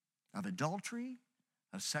of adultery,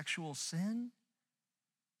 of sexual sin.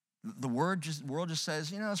 The world just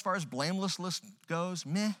says, as far as blamelessness goes,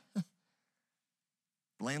 meh.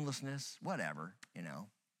 Blamelessness, whatever,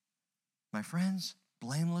 My friends,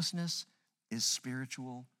 blamelessness is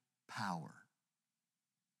spiritual power.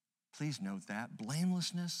 Please note that.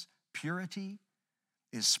 Blamelessness, purity,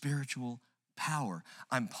 is spiritual power.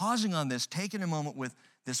 I'm pausing on this, taking a moment with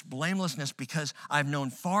this blamelessness because I've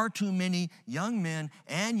known far too many young men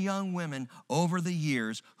and young women over the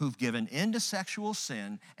years who've given in to sexual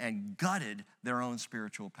sin and gutted their own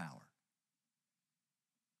spiritual power.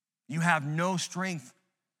 You have no strength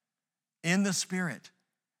in the spirit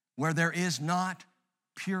where there is not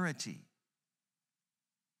purity.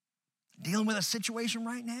 Dealing with a situation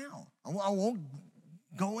right now. I won't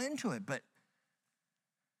go into it, but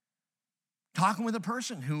talking with a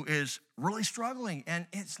person who is really struggling, and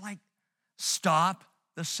it's like, stop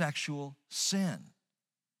the sexual sin,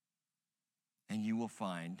 and you will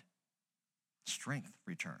find strength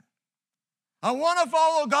return. I want to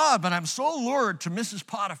follow God, but I'm so lured to Mrs.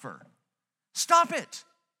 Potiphar. Stop it.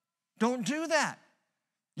 Don't do that.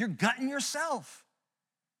 You're gutting yourself.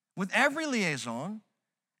 With every liaison,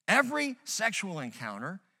 every sexual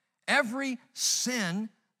encounter, every sin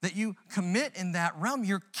that you commit in that realm,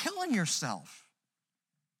 you're killing yourself.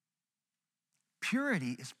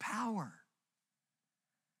 Purity is power.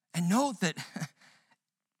 And note that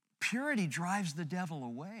purity drives the devil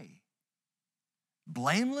away.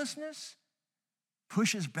 Blamelessness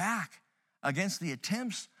pushes back against the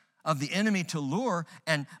attempts of the enemy to lure.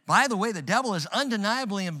 And by the way, the devil is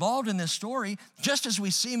undeniably involved in this story. Just as we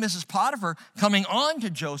see Mrs. Potiphar coming on to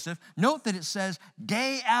Joseph, note that it says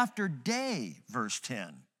day after day, verse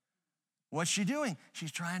 10. What's she doing?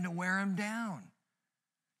 She's trying to wear him down.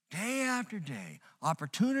 Day after day,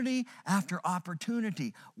 opportunity after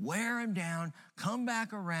opportunity, wear him down, come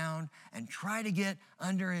back around, and try to get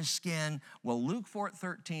under his skin. Well, Luke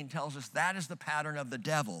 4:13 tells us that is the pattern of the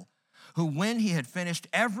devil, who when he had finished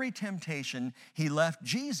every temptation, he left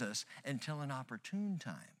Jesus until an opportune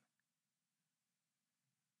time.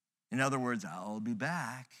 In other words, I'll be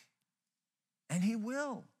back, and he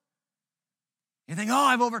will. You think, oh,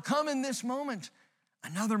 I've overcome in this moment.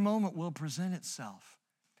 Another moment will present itself.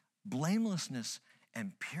 Blamelessness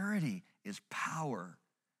and purity is power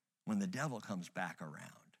when the devil comes back around.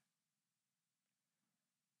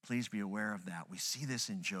 Please be aware of that. We see this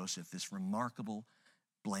in Joseph, this remarkable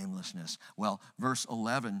blamelessness. Well, verse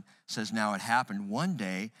 11 says, now it happened one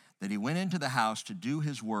day that he went into the house to do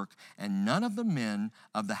his work, and none of the men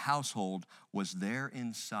of the household was there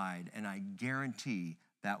inside. And I guarantee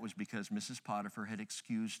that was because Mrs. Potiphar had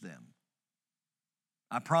excused them.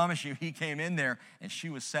 I promise you, he came in there and she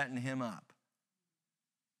was setting him up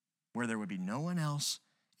where there would be no one else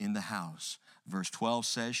in the house. Verse 12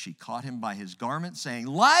 says, she caught him by his garment, saying,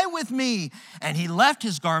 lie with me. And he left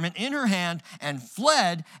his garment in her hand and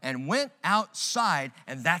fled and went outside.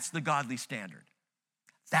 And that's the godly standard.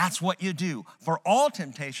 That's what you do for all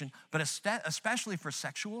temptation, but especially for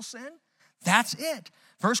sexual sin. That's it.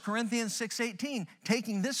 1 Corinthians 6:18,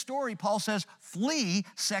 taking this story, Paul says, flee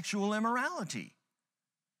sexual immorality.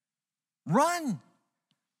 Run.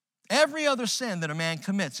 Every other sin that a man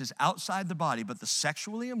commits is outside the body, but the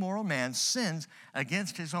sexually immoral man sins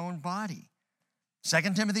against his own body. 2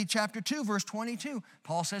 Timothy chapter 2, verse 22,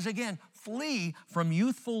 Paul says again, flee from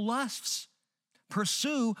youthful lusts.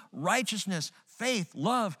 Pursue righteousness, faith,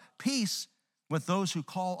 love, peace with those who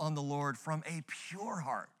call on the Lord from a pure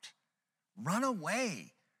heart. Run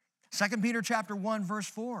away. 2 Peter chapter 1, verse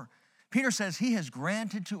 4. Peter says he has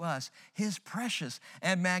granted to us his precious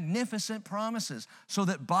and magnificent promises so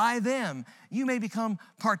that by them you may become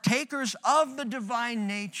partakers of the divine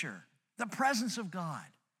nature, the presence of God,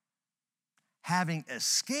 having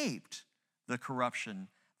escaped the corruption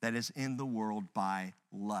that is in the world by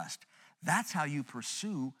lust. That's how you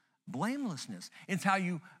pursue blamelessness. It's how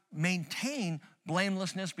you maintain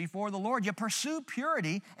blamelessness before the Lord. You pursue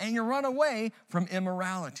purity and you run away from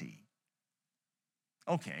immorality.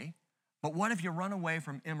 Okay. But what if you run away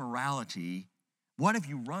from immorality? What if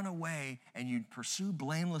you run away and you pursue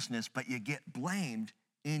blamelessness, but you get blamed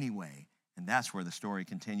anyway? And that's where the story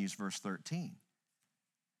continues, verse 13.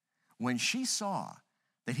 When she saw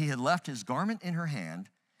that he had left his garment in her hand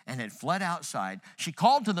and had fled outside, she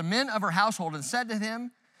called to the men of her household and said to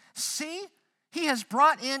him, see, he has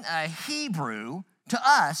brought in a Hebrew to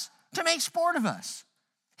us to make sport of us.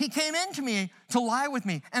 He came in to me to lie with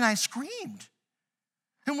me, and I screamed.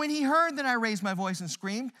 And when he heard that I raised my voice and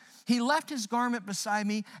screamed, he left his garment beside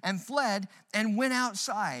me and fled and went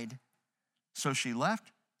outside. So she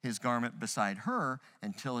left his garment beside her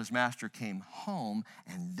until his master came home.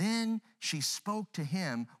 And then she spoke to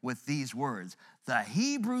him with these words, the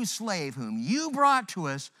Hebrew slave whom you brought to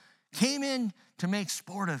us came in to make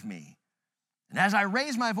sport of me. And as I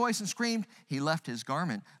raised my voice and screamed, he left his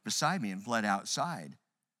garment beside me and fled outside.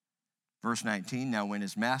 Verse 19, now when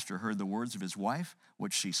his master heard the words of his wife,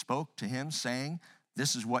 which she spoke to him, saying,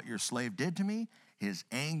 this is what your slave did to me, his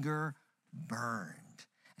anger burned.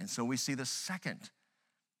 And so we see the second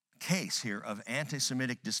case here of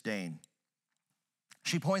anti-Semitic disdain.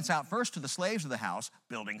 She points out first to the slaves of the house,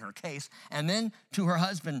 building her case, and then to her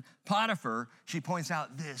husband Potiphar, she points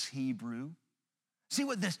out this Hebrew. See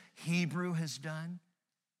what this Hebrew has done?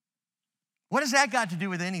 What has that got to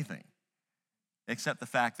do with anything? Except the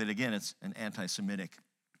fact that, again, it's an anti-Semitic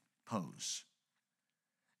pose.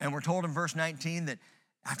 And we're told in verse 19 that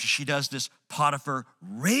after she does this, Potiphar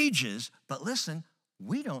rages, but listen,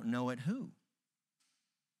 we don't know at who.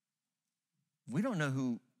 We don't know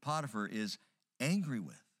who Potiphar is angry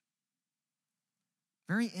with.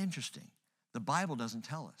 Very interesting. The Bible doesn't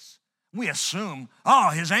tell us. We assume,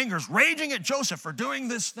 his anger's raging at Joseph for doing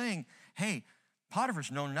this thing. Hey,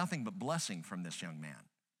 Potiphar's known nothing but blessing from this young man.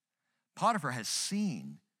 Potiphar has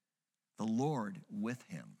seen the Lord with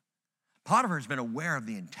him. Potiphar has been aware of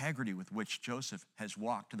the integrity with which Joseph has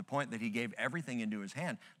walked to the point that he gave everything into his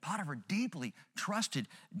hand. Potiphar deeply trusted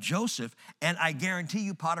Joseph, and I guarantee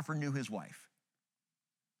you Potiphar knew his wife.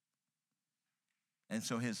 And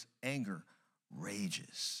so his anger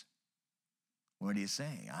rages. What are you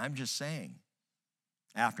saying? I'm just saying,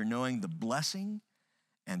 after knowing the blessing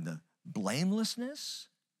and the blamelessness,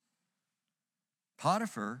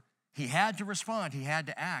 Potiphar, he had to respond, he had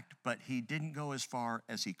to act, but he didn't go as far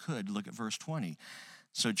as he could. Look at verse 20.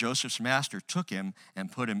 So Joseph's master took him and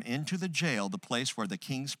put him into the jail, the place where the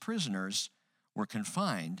king's prisoners were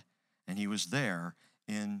confined, and he was there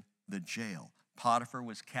in the jail. Potiphar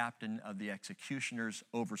was captain of the executioners,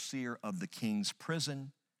 overseer of the king's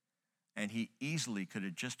prison, and he easily could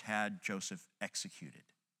have just had Joseph executed,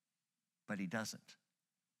 but he doesn't.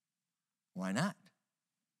 Why not?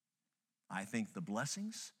 I think the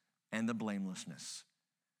blessings and the blamelessness.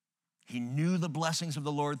 He knew the blessings of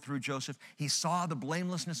the Lord through Joseph. He saw the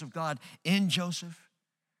blamelessness of God in Joseph.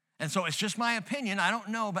 And so it's just my opinion. I don't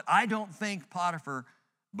know, but I don't think Potiphar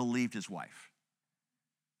believed his wife.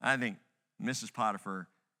 I think Mrs. Potiphar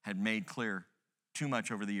had made clear too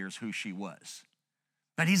much over the years who she was.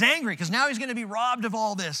 But he's angry because now he's going to be robbed of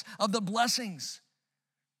all this, of the blessings.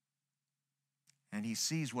 And he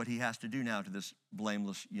sees what he has to do now to this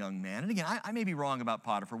blameless young man. And again, I may be wrong about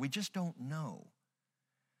Potiphar. We just don't know.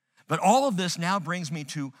 But all of this now brings me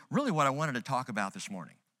to really what I wanted to talk about this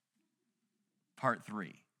morning. Part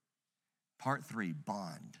 3. Part 3,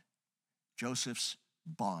 bond. Joseph's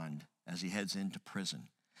bond as he heads into prison.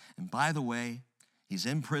 And by the way, he's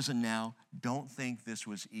in prison now. Don't think this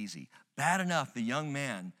was easy. Bad enough, the young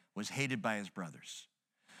man was hated by his brothers.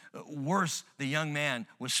 Worse, the young man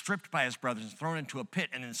was stripped by his brothers and thrown into a pit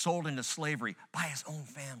and then sold into slavery by his own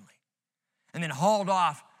family. And then hauled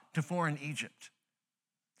off to foreign Egypt.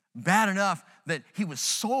 Bad enough that he was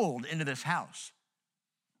sold into this house.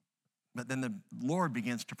 But then the Lord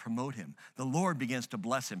begins to promote him. The Lord begins to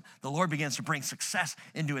bless him. The Lord begins to bring success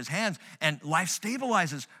into his hands. And life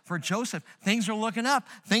stabilizes for Joseph. Things are looking up.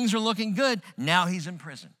 Things are looking good. Now he's in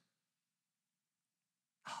prison.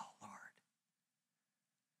 Oh, Lord.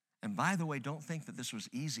 And by the way, don't think that this was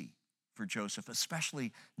easy for Joseph,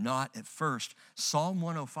 especially not at first. Psalm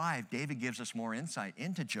 105, David gives us more insight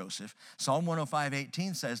into Joseph. Psalm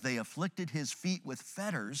 105:18 says, they afflicted his feet with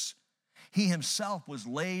fetters. He himself was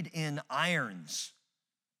laid in irons.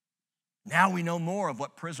 Now we know more of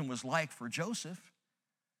what prison was like for Joseph.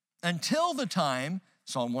 Until the time,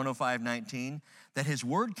 Psalm 105:19, that his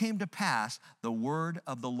word came to pass, the word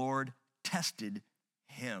of the Lord tested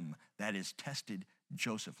him. That is, tested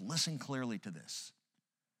Joseph. Listen clearly to this.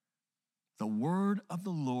 The word of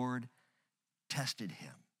the Lord tested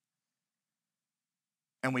him.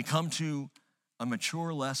 And we come to a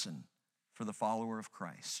mature lesson for the follower of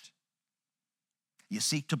Christ. You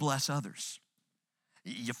seek to bless others.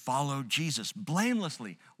 You follow Jesus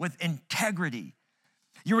blamelessly, with integrity.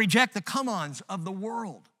 You reject the come-ons of the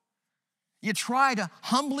world. You try to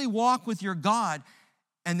humbly walk with your God,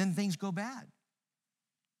 and then things go bad.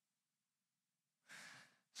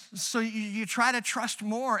 So you try to trust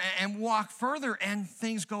more and walk further, and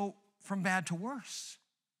things go from bad to worse.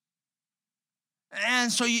 And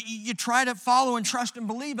so you try to follow and trust and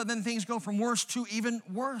believe, but then things go from worse to even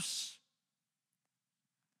worse.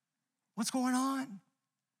 What's going on?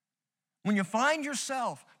 When you find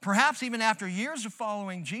yourself, perhaps even after years of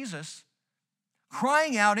following Jesus,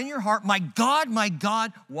 crying out in your heart, my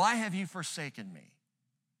God, why have you forsaken me?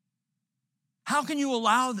 How can you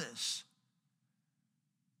allow this?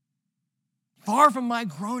 Far from my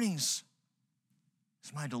groanings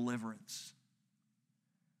is my deliverance.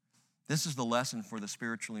 This is the lesson for the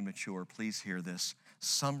spiritually mature. Please hear this.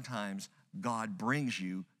 Sometimes God brings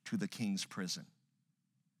you to the king's prison.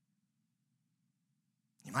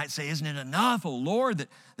 You might say, isn't it enough, oh Lord,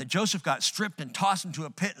 that Joseph got stripped and tossed into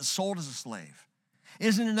a pit and sold as a slave?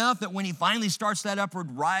 Isn't it enough that when he finally starts that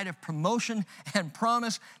upward ride of promotion and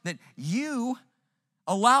promise, that you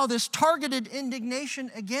allow this targeted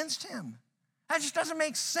indignation against him? That just doesn't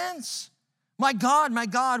make sense. My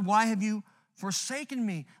God, why have you forsaken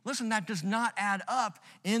me? Listen, that does not add up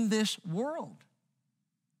in this world.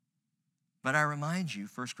 But I remind you,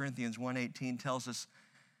 1 Corinthians 1:18 tells us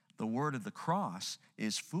the word of the cross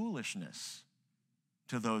is foolishness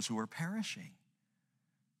to those who are perishing.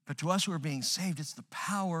 But to us who are being saved, it's the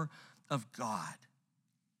power of God.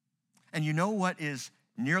 And you know what is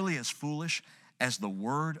nearly as foolish as the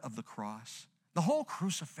word of the cross? The whole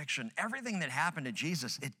crucifixion, everything that happened to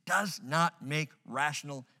Jesus, it does not make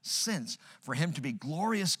rational sense for him to be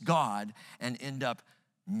glorious God and end up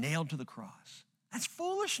nailed to the cross. That's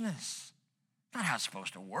foolishness. Not how it's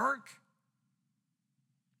supposed to work.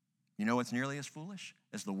 You know what's nearly as foolish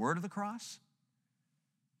as the word of the cross?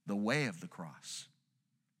 The way of the cross.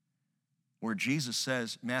 Where Jesus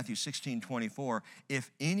says, Matthew 16:24,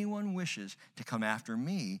 if anyone wishes to come after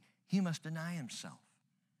me, he must deny himself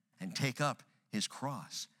and take up his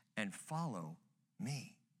cross and follow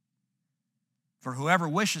me. For whoever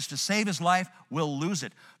wishes to save his life will lose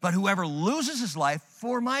it, but whoever loses his life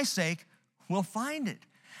for my sake will find it.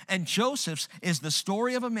 And Joseph's is the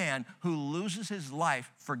story of a man who loses his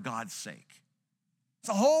life for God's sake. It's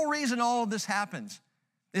the whole reason all of this happens,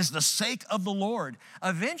 is the sake of the Lord.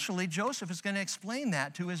 Eventually, Joseph is going to explain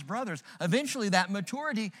that to his brothers. Eventually, that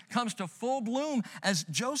maturity comes to full bloom. As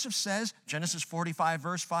Joseph says, Genesis 45,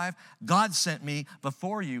 verse 5, God sent me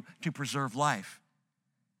before you to preserve life,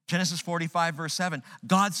 Genesis 45, verse 7,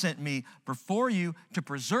 God sent me before you to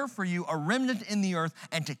preserve for you a remnant in the earth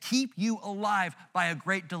and to keep you alive by a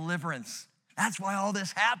great deliverance. That's why all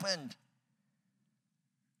this happened.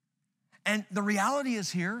 And the reality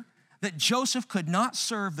is here that Joseph could not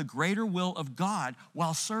serve the greater will of God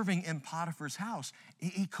while serving in Potiphar's house.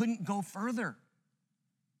 He couldn't go further.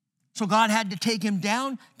 So God had to take him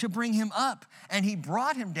down to bring him up. And he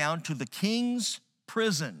brought him down to the king's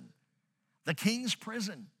prison. The king's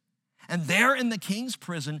prison. And there in the king's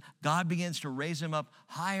prison, God begins to raise him up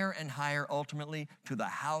higher and higher, ultimately to the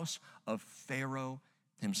house of Pharaoh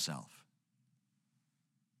himself.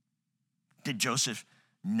 Did Joseph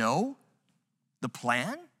know the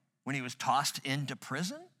plan when he was tossed into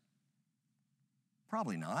prison?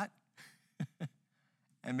 Probably not.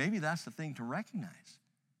 And maybe that's the thing to recognize.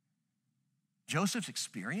 Joseph's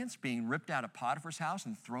experience being ripped out of Potiphar's house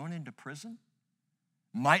and thrown into prison,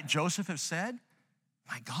 might Joseph have said,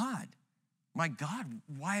 my God,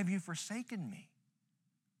 why have you forsaken me?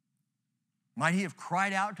 Might he have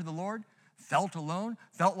cried out to the Lord, felt alone,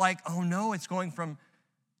 felt like, oh no, it's going from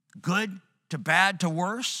good to bad to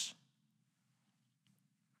worse?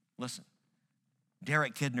 Listen,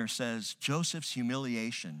 Derek Kidner says, Joseph's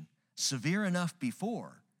humiliation, severe enough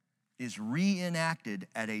before, is reenacted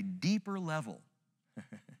at a deeper level,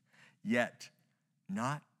 yet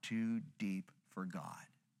not too deep for God.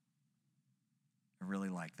 I really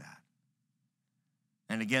like that.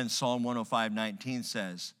 And again, Psalm 105:19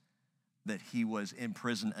 says that he was in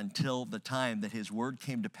prison until the time that his word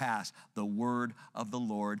came to pass. The word of the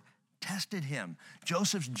Lord tested him.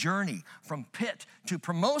 Joseph's journey from pit to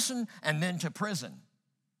promotion and then to prison,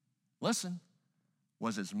 listen,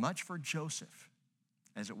 was as much for Joseph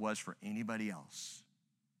as it was for anybody else.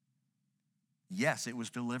 Yes, it was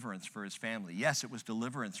deliverance for his family. Yes, it was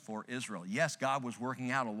deliverance for Israel. Yes, God was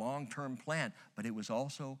working out a long-term plan, but it was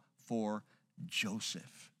also for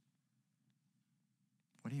Joseph.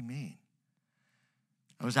 What do you mean?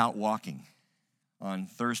 I was out walking on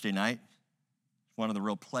Thursday night. One of the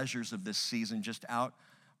real pleasures of this season, just out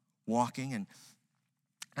walking.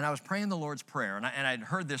 And I was praying the Lord's Prayer. And I'd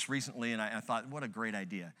heard this recently, and I thought, what a great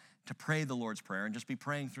idea to pray the Lord's Prayer and just be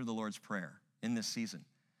praying through the Lord's Prayer in this season.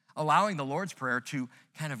 Allowing the Lord's Prayer to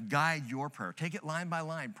kind of guide your prayer. Take it line by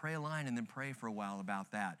line, pray a line, and then pray for a while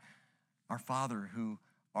about that. Our Father who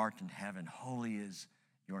art in heaven, holy is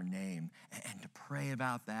your name. And to pray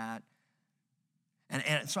about that.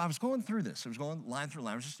 And so I was going through this. I was going line through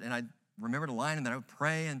line. And I remembered a line, and then I would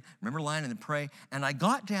pray, and remember a line, and then pray. And I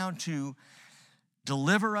got down to,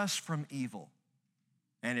 deliver us from evil.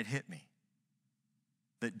 And it hit me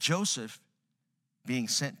that Joseph being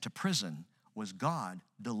sent to prison was God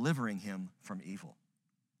delivering him from evil.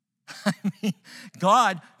 I mean,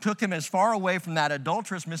 God took him as far away from that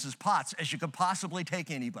adulterous Mrs. Potts as you could possibly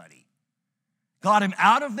take anybody. Got him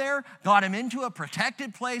out of there, got him into a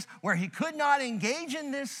protected place where he could not engage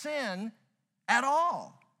in this sin at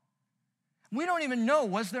all. We don't even know,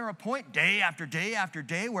 was there a point day after day after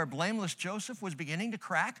day where blameless Joseph was beginning to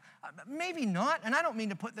crack? Maybe not, and I don't mean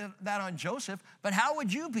to put that on Joseph, but how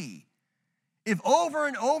would you be? If over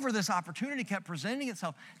and over this opportunity kept presenting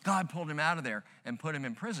itself, God pulled him out of there and put him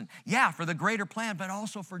in prison. Yeah, for the greater plan, but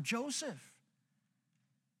also for Joseph.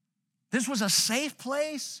 This was a safe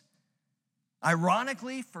place,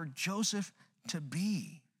 ironically, for Joseph to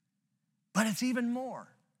be. But it's even more.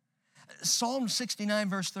 Psalm 69,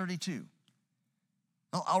 verse 32.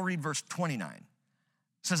 I'll read verse 29. It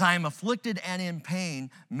says, I am afflicted and in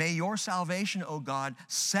pain. May your salvation, O God,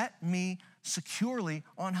 set me securely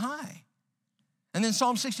on high. And then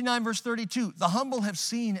Psalm 69, verse 32, the humble have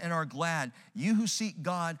seen and are glad. You who seek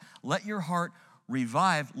God, let your heart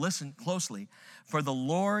revive. Listen closely. For the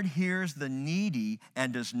Lord hears the needy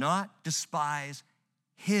and does not despise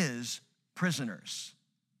his prisoners.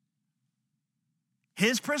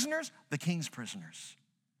 His prisoners? The king's prisoners.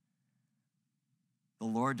 The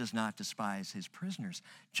Lord does not despise his prisoners.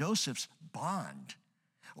 Joseph's bond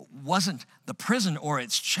wasn't the prison or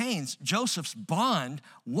its chains. Joseph's bond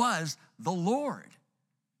was the Lord.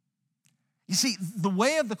 You see, the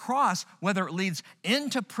way of the cross, whether it leads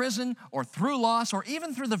into prison or through loss or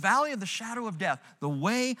even through the valley of the shadow of death, the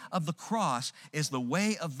way of the cross is the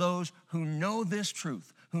way of those who know this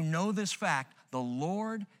truth, who know this fact. The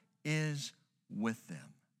Lord is with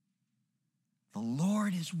them. The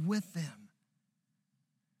Lord is with them.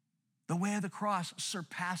 The way of the cross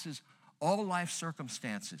surpasses all life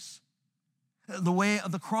circumstances. The way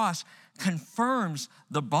of the cross confirms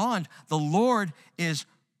the bond. The Lord is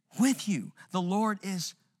with you. The Lord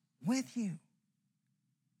is with you.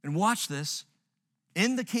 And watch this.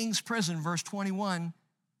 In the king's prison, verse 21,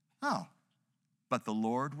 But the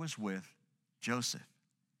Lord was with Joseph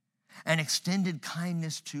and extended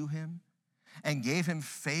kindness to him and gave him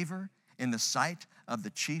favor in the sight of the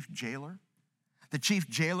chief jailer. The chief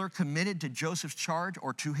jailer committed to Joseph's charge,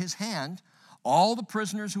 or to his hand, all the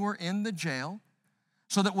prisoners who were in the jail,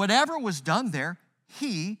 so that whatever was done there,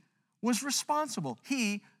 he was responsible.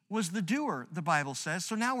 He was the doer, the Bible says.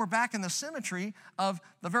 So now we're back in the symmetry of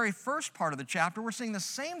the very first part of the chapter. We're seeing the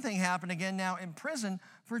same thing happen again now in prison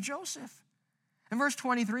for Joseph. And verse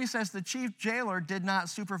 23 says, the chief jailer did not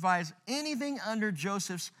supervise anything under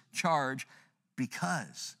Joseph's charge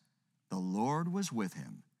because the Lord was with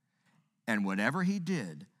him. And whatever he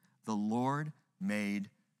did, the Lord made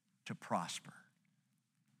to prosper.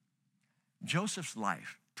 Joseph's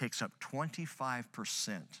life takes up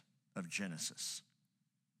 25% of Genesis.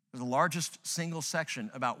 It's the largest single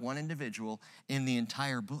section about one individual in the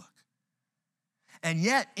entire book. And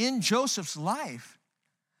yet, in Joseph's life,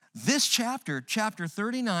 this chapter, chapter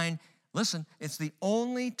 39, listen, it's the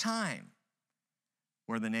only time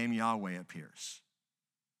where the name Yahweh appears.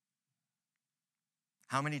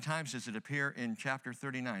 How many times does it appear in chapter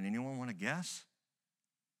 39? Anyone want to guess?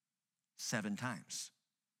 7 times.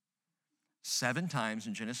 7 times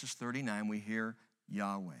in Genesis 39 we hear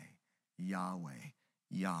Yahweh, Yahweh,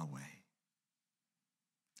 Yahweh.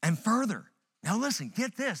 And further, now listen,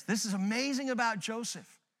 get this. This is amazing about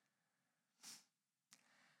Joseph.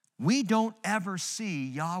 We don't ever see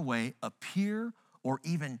Yahweh appear or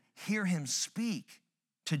even hear him speak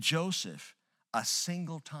to Joseph a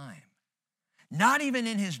single time. Not even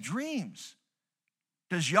in his dreams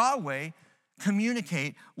does Yahweh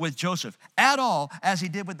communicate with Joseph at all, as he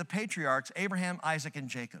did with the patriarchs, Abraham, Isaac, and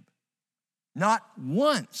Jacob. Not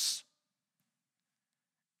once.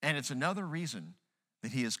 And it's another reason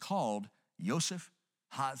that he is called Yosef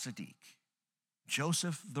HaTzadik,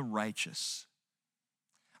 Joseph the righteous.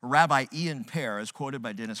 Rabbi Ian Pear, as quoted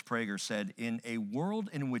by Dennis Prager, said, in a world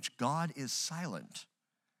in which God is silent,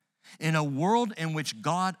 in a world in which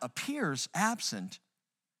God appears absent,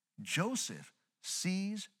 Joseph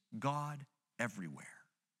sees God everywhere.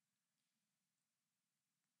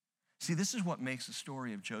 See, this is what makes the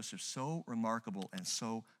story of Joseph so remarkable and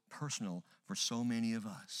so personal for so many of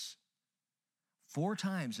us. 4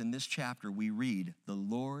 times in this chapter we read, the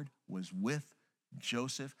Lord was with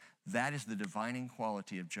Joseph. That is the divining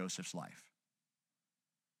quality of Joseph's life.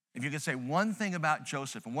 If you could say one thing about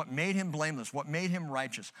Joseph and what made him blameless, what made him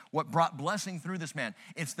righteous, what brought blessing through this man,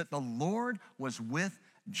 it's that the Lord was with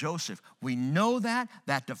Joseph. We know that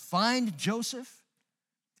defined Joseph,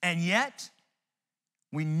 and yet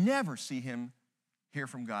we never see him hear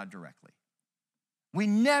from God directly. We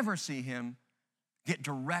never see him get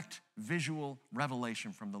direct visual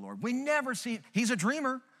revelation from the Lord. We never see, he's a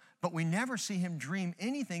dreamer, but we never see him dream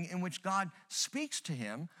anything in which God speaks to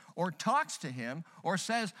him or talks to him or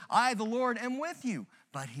says, I, the Lord, am with you.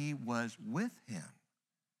 But he was with him.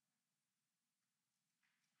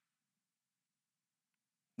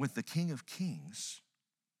 With the King of Kings,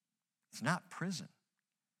 it's not prison.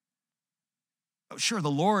 Sure,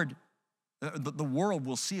 the Lord, the world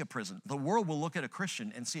will see a prison. The world will look at a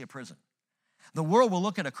Christian and see a prison. The world will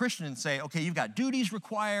look at a Christian and say, okay, you've got duties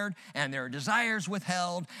required, and there are desires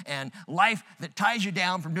withheld, and life that ties you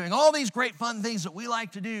down from doing all these great fun things that we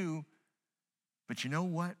like to do. But you know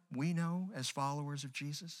what we know as followers of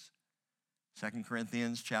Jesus? 2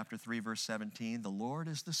 Corinthians chapter 3, verse 17, the Lord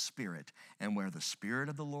is the Spirit, and where the Spirit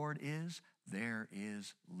of the Lord is, there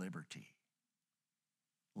is liberty.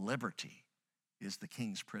 Liberty is the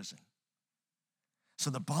king's prison. So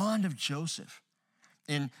the bond of Joseph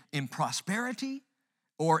in prosperity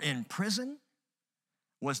or in prison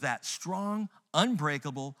was that strong,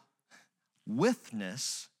 unbreakable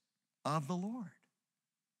witness of the Lord.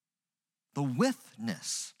 The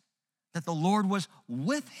witness that the Lord was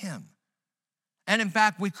with him. And in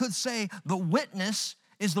fact, we could say the witness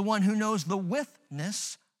is the one who knows the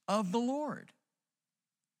witness of the Lord.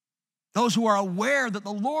 Those who are aware that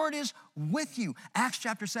the Lord is with you. Acts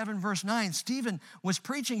chapter 7, verse 9, Stephen was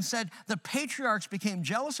preaching, said, the patriarchs became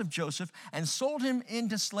jealous of Joseph and sold him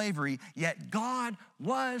into slavery, yet God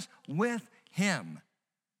was with him.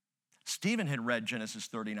 Stephen had read Genesis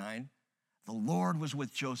 39. The Lord was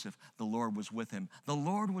with Joseph. The Lord was with him. The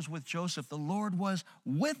Lord was with Joseph. The Lord was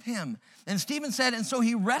with him. And Stephen said, and so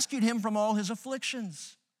he rescued him from all his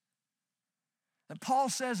afflictions. And Paul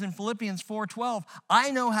says in Philippians 4:12,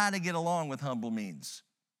 I know how to get along with humble means.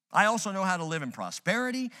 I also know how to live in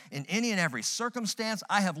prosperity in any and every circumstance.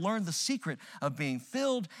 I have learned the secret of being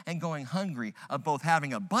filled and going hungry, of both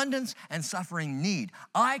having abundance and suffering need.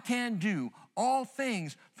 I can do all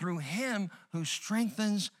things through him who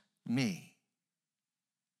strengthens me.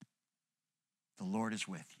 the Lord is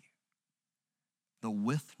with you. The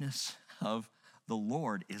witness of the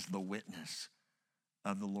Lord is the witness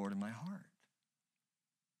of the Lord in my heart.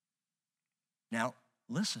 Now,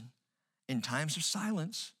 listen, in times of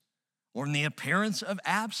silence or in the appearance of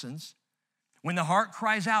absence, when the heart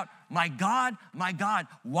cries out, my God,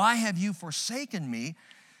 why have you forsaken me?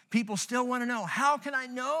 People still want to know, how can I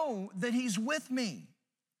know that he's with me?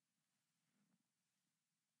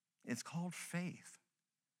 It's called faith.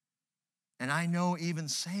 And I know even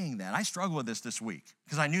saying that, I struggled with this week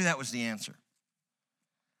because I knew that was the answer.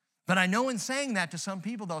 But I know in saying that to some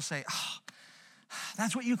people, they'll say, oh,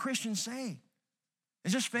 that's what you Christians say.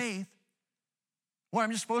 It's just faith. What, I'm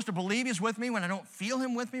just supposed to believe he's with me when I don't feel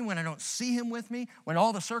him with me, when I don't see him with me, when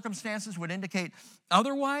all the circumstances would indicate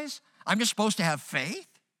otherwise? I'm just supposed to have faith?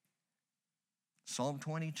 Psalm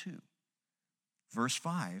 22, verse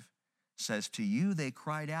 5 says, to you they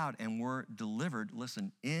cried out and were delivered.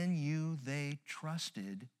 Listen, in you they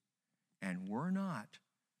trusted and were not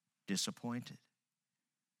disappointed.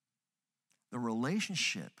 The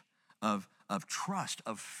relationship of trust,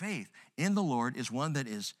 of faith in the Lord is one that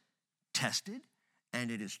is tested,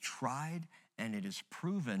 and it is tried, and it is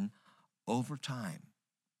proven over time.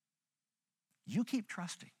 You keep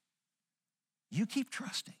trusting. You keep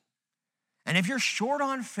trusting. And if you're short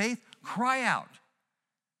on faith, cry out.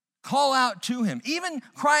 Call out to him. Even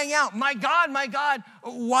crying out, my God,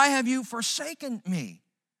 why have you forsaken me?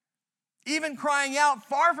 Even crying out,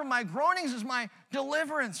 far from my groanings is my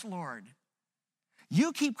deliverance, Lord.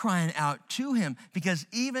 You keep crying out to him because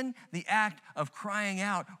even the act of crying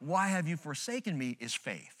out, why have you forsaken me, is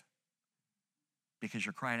faith. Because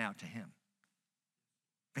you're crying out to him.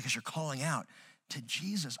 Because you're calling out to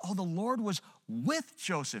Jesus. Oh, the Lord was with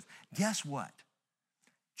Joseph. Guess what?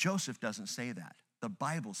 Joseph doesn't say that. The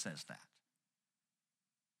Bible says that.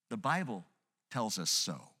 The Bible tells us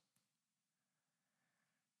so.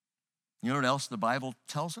 You know what else the Bible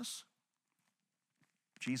tells us?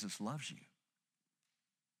 Jesus loves you.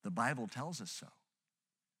 The Bible tells us so.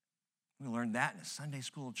 We learned that in a Sunday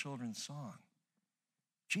school children's song.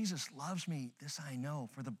 Jesus loves me, this I know,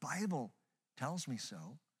 for the Bible tells me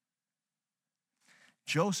so.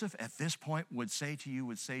 Joseph at this point would say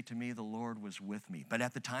to me, the Lord was with me. But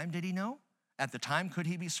at the time, did he know? At the time, could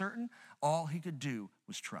he be certain? All he could do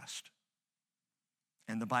was trust.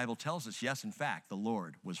 And the Bible tells us, yes, in fact, the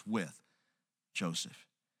Lord was with Joseph.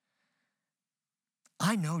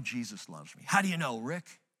 I know Jesus loves me. How do you know, Rick?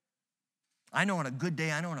 I know on a good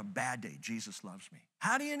day, I know on a bad day, Jesus loves me.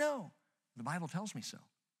 How do you know? The Bible tells me so.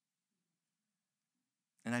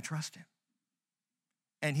 And I trust him.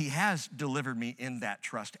 And he has delivered me in that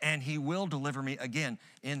trust, and he will deliver me again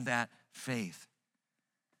in that faith.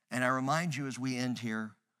 And I remind you as we end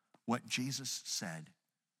here what Jesus said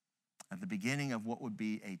at the beginning of what would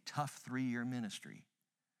be a tough 3-year ministry.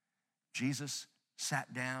 Jesus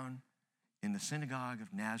sat down in the synagogue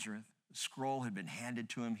of Nazareth. The scroll had been handed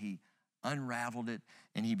to him. He unraveled it,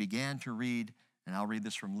 and he began to read, and I'll read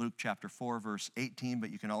this from Luke chapter 4, verse 18,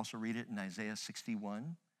 but you can also read it in Isaiah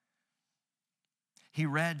 61. He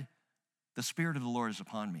read, the Spirit of the Lord is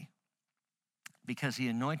upon me, because he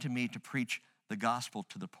anointed me to preach the gospel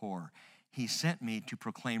to the poor. He sent me to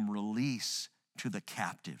proclaim release to the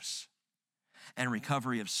captives and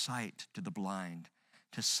recovery of sight to the blind,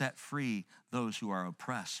 to set free those who are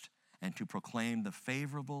oppressed, and to proclaim the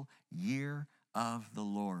favorable year of the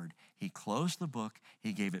Lord. He closed the book,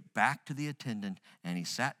 he gave it back to the attendant, and he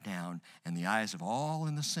sat down, and the eyes of all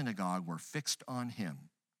in the synagogue were fixed on him.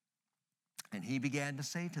 And he began to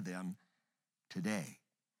say to them, today,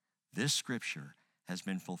 this scripture has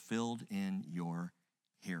been fulfilled in your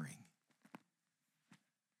hearing.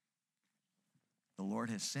 The Lord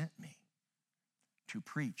has sent me to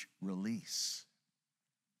preach release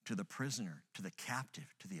to the prisoner, to the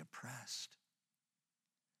captive, to the oppressed.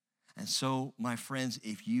 And so, my friends,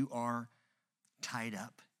 if you are tied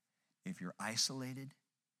up, if you're isolated,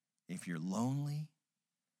 if you're lonely,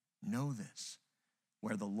 know this.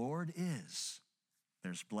 Where the Lord is,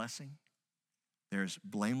 there's blessing, there's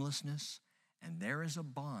blamelessness, and there is a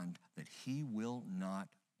bond that he will not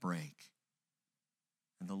break.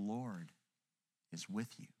 And the Lord is with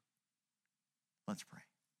you. Let's pray.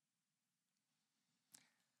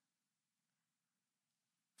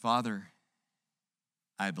 Father,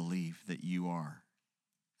 I believe that you are,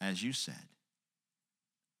 as you said,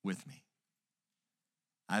 with me.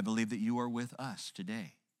 I believe that you are with us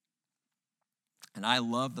today. And I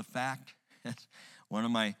love the fact, as one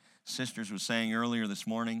of my sisters was saying earlier this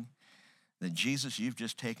morning, that Jesus, you've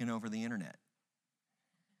just taken over the internet.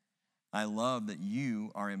 I love that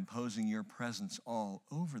you are imposing your presence all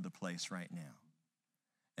over the place right now.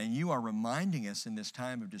 And you are reminding us in this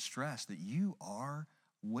time of distress that you are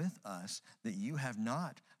with us, that you have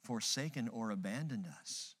not forsaken or abandoned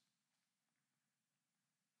us.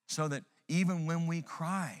 So that even when we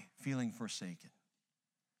cry, feeling forsaken,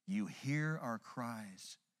 you hear our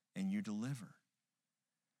cries and you deliver.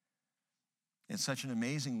 It's such an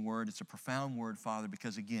amazing word. It's a profound word, Father,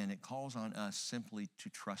 because again, it calls on us simply to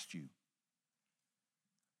trust you.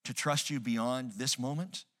 To trust you beyond this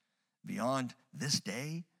moment, beyond this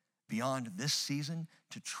day, beyond this season,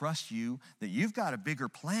 to trust you that you've got a bigger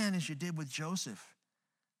plan as you did with Joseph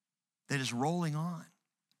that is rolling on.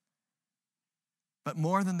 But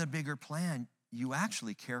more than the bigger plan, you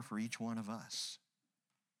actually care for each one of us.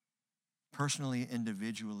 Personally,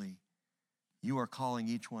 individually, you are calling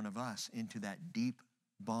each one of us into that deep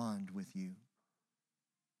bond with you.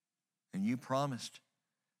 And you promised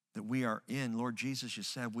that we are in, Lord Jesus, you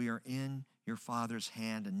said we are in your Father's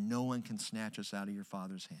hand and no one can snatch us out of your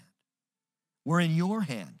Father's hand. We're in your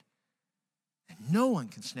hand and no one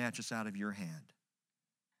can snatch us out of your hand.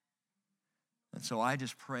 And so I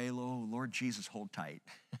just pray, Lord Jesus, hold tight.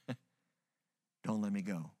 Don't let me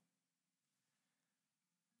go.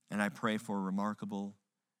 And I pray for a remarkable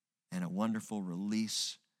and a wonderful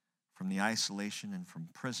release from the isolation and from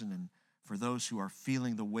prison and for those who are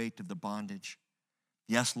feeling the weight of the bondage.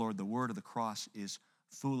 Yes, Lord, the word of the cross is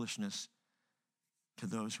foolishness to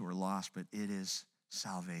those who are lost, but it is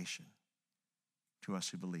salvation to us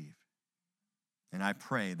who believe. And I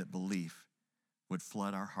pray that belief would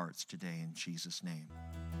flood our hearts today in Jesus' name.